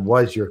one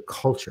was your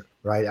culture,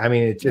 right? I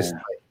mean, it's just,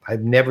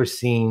 I've never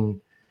seen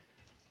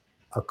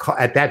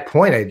at that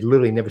point, I'd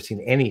literally never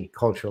seen any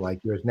culture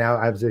like yours. Now,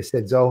 as I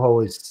said,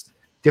 Zoho is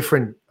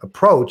different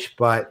approach,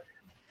 but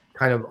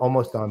kind of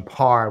almost on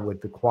par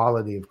with the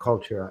quality of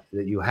culture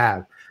that you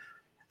have.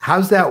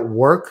 How's that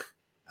work?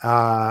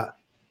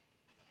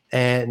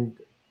 And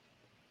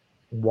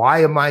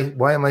why am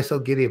I so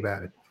giddy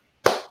about it?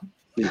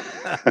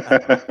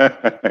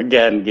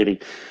 Again,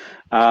 giddy.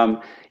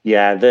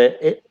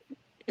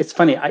 It's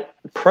funny.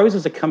 Pros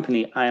as a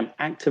company, I am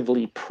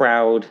actively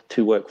proud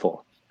to work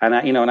for, and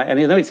I know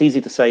it's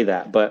easy to say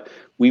that, but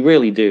we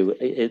really do.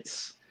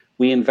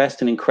 We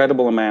invest an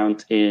incredible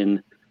amount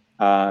in.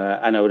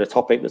 I know the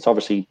topic that's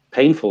obviously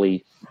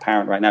painfully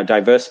apparent right now,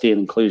 diversity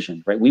and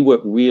inclusion. Right, we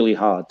work really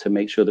hard to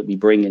make sure that we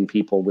bring in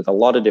people with a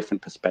lot of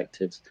different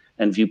perspectives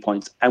and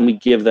viewpoints, and we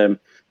give them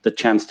the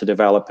chance to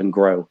develop and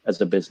grow as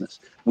a business.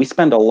 We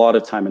spend a lot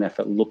of time and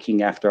effort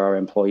looking after our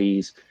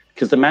employees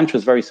because the mantra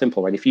is very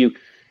simple, right?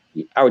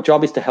 Our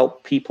job is to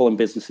help people and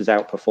businesses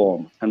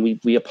outperform, and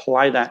we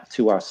apply that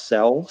to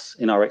ourselves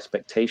in our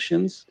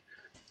expectations,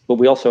 but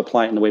we also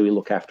apply it in the way we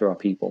look after our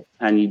people.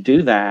 And you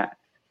do that,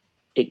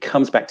 it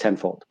comes back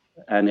tenfold.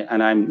 And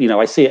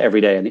I see it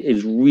every day, and it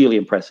is really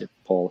impressive,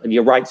 Paul. And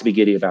you're right to be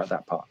giddy about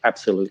that part.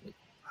 Absolutely.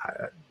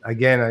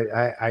 Again,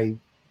 I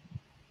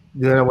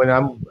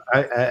when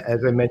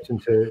as I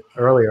mentioned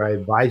earlier, I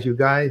advise you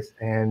guys,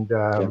 and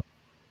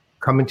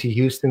coming to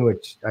Houston,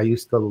 which I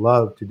used to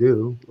love to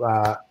do,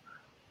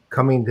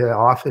 coming to the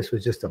office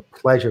was just a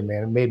pleasure,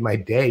 man. It made my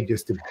day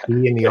just to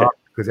be in the office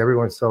because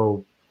everyone's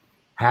so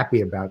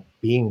happy about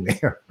being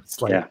there.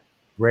 It's like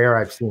rare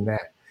I've seen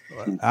that.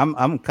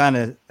 I'm kind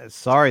of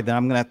sorry that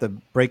I'm gonna have to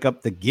break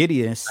up the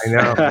giddiness. I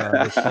know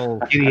this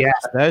whole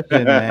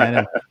session,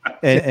 man.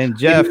 And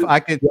Jeff, I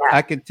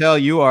could tell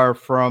you are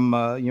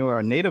you are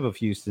a native of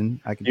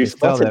Houston. I could you just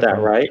tell that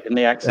right in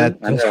the accent.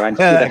 I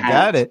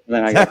got it. And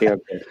then I got the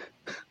okay.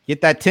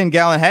 Get that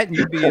 10-gallon hat, and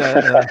you'd be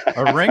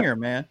a ringer,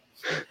 man.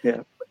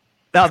 Yeah.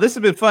 Now, this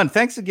has been fun.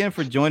 Thanks again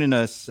for joining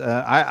us.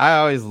 I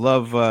always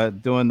love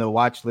doing the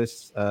watch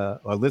list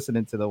or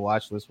listening to the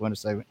watch list winter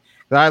segment.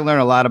 I learn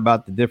a lot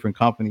about the different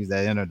companies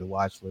that enter the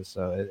watch list.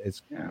 So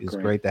it's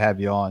great to have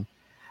you on.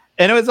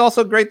 And it was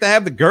also great to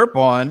have the GURP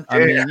on. I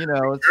mean,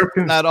 it's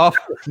not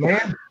often.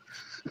 Man.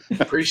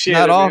 Appreciate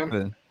it, often.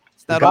 Man.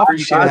 It's not often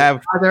you can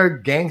have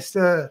other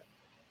gangsta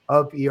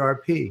of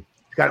ERP.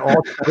 It's got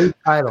all 3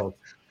 titles.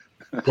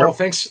 Well,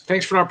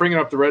 thanks for not bringing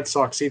up the Red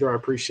Sox either. I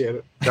appreciate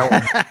it.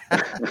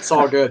 It's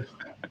all good.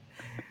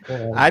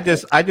 I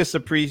just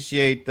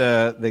appreciate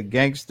the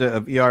gangster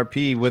of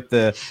ERP with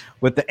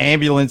the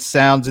ambulance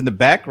sounds in the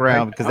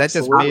background because that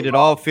just made it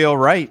all feel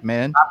right,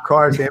 man. Cop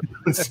cars,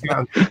 ambulance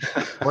sounds,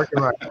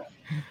 working right.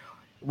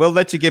 We'll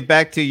let you get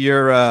back to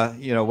your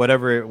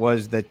whatever it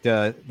was that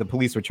the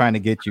police were trying to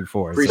get you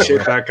for.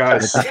 Appreciate that,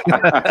 guys.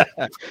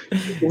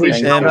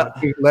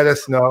 Let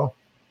us know.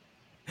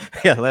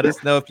 Yeah, let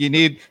us know if you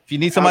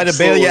need somebody to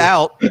bail you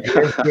out.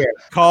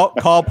 Call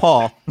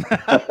Paul.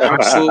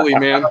 Absolutely,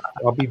 man.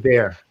 I'll be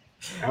there.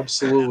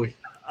 Absolutely.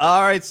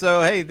 All right,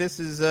 so hey, this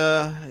is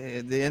the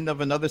end of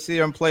another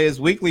CRM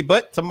Players Weekly,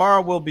 but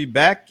tomorrow we'll be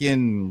back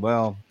you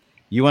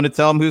want to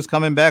tell them who's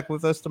coming back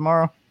with us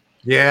tomorrow?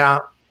 Yeah.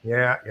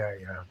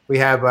 We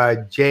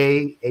have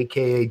Jay,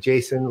 aka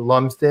Jason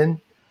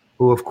Lumsden,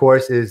 who of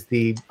course is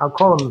I'll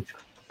call him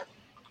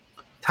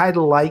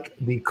title like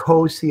the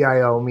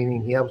co-CIO,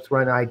 meaning he helps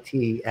run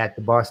IT at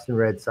the Boston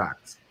Red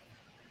Sox.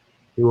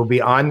 He will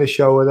be on the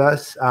show with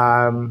us.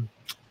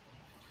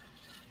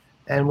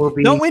 And we'll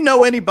be. Don't we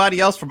know anybody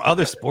else from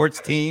other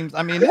sports teams?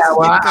 I mean,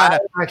 I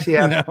actually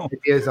have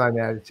ideas on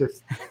that. It's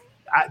just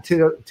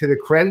to the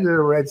credit of the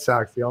Red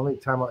Sox, the only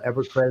time I'll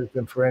ever credit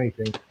them for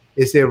anything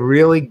is they're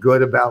really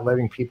good about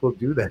letting people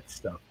do that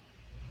stuff.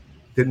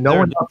 No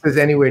one else is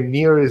anywhere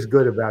near as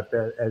good about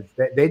that as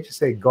they just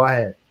say, go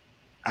ahead.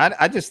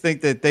 I just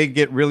think that they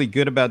get really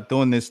good about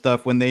doing this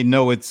stuff when they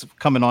know it's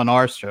coming on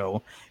our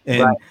show,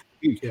 and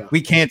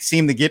we can't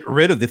seem to get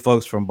rid of the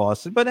folks from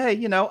Boston. But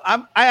hey,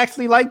 I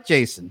actually like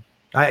Jason.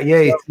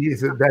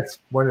 That's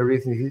one of the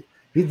reasons.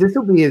 This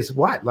will be his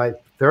 3rd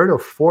or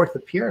 4th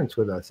appearance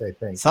with us, I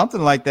think.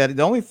 Something like that.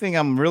 The only thing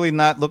I'm really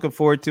not looking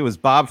forward to is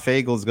Bob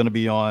Fagel is going to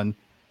be on.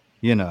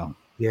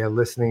 Yeah,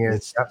 listening in.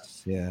 It's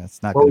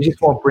not. Well, we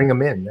just won't bring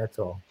him in. That's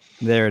all.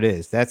 There it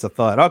is. That's a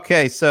thought.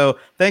 Okay, so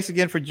thanks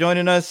again for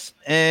joining us.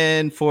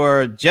 And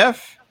for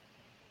Jeff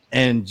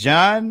and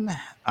John,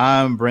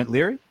 I'm Brent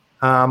Leary.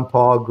 I'm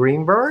Paul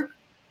Greenberg.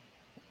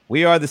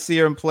 We are the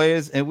CRM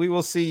Players, and we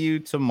will see you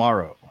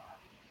tomorrow.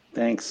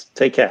 Thanks.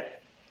 Take care.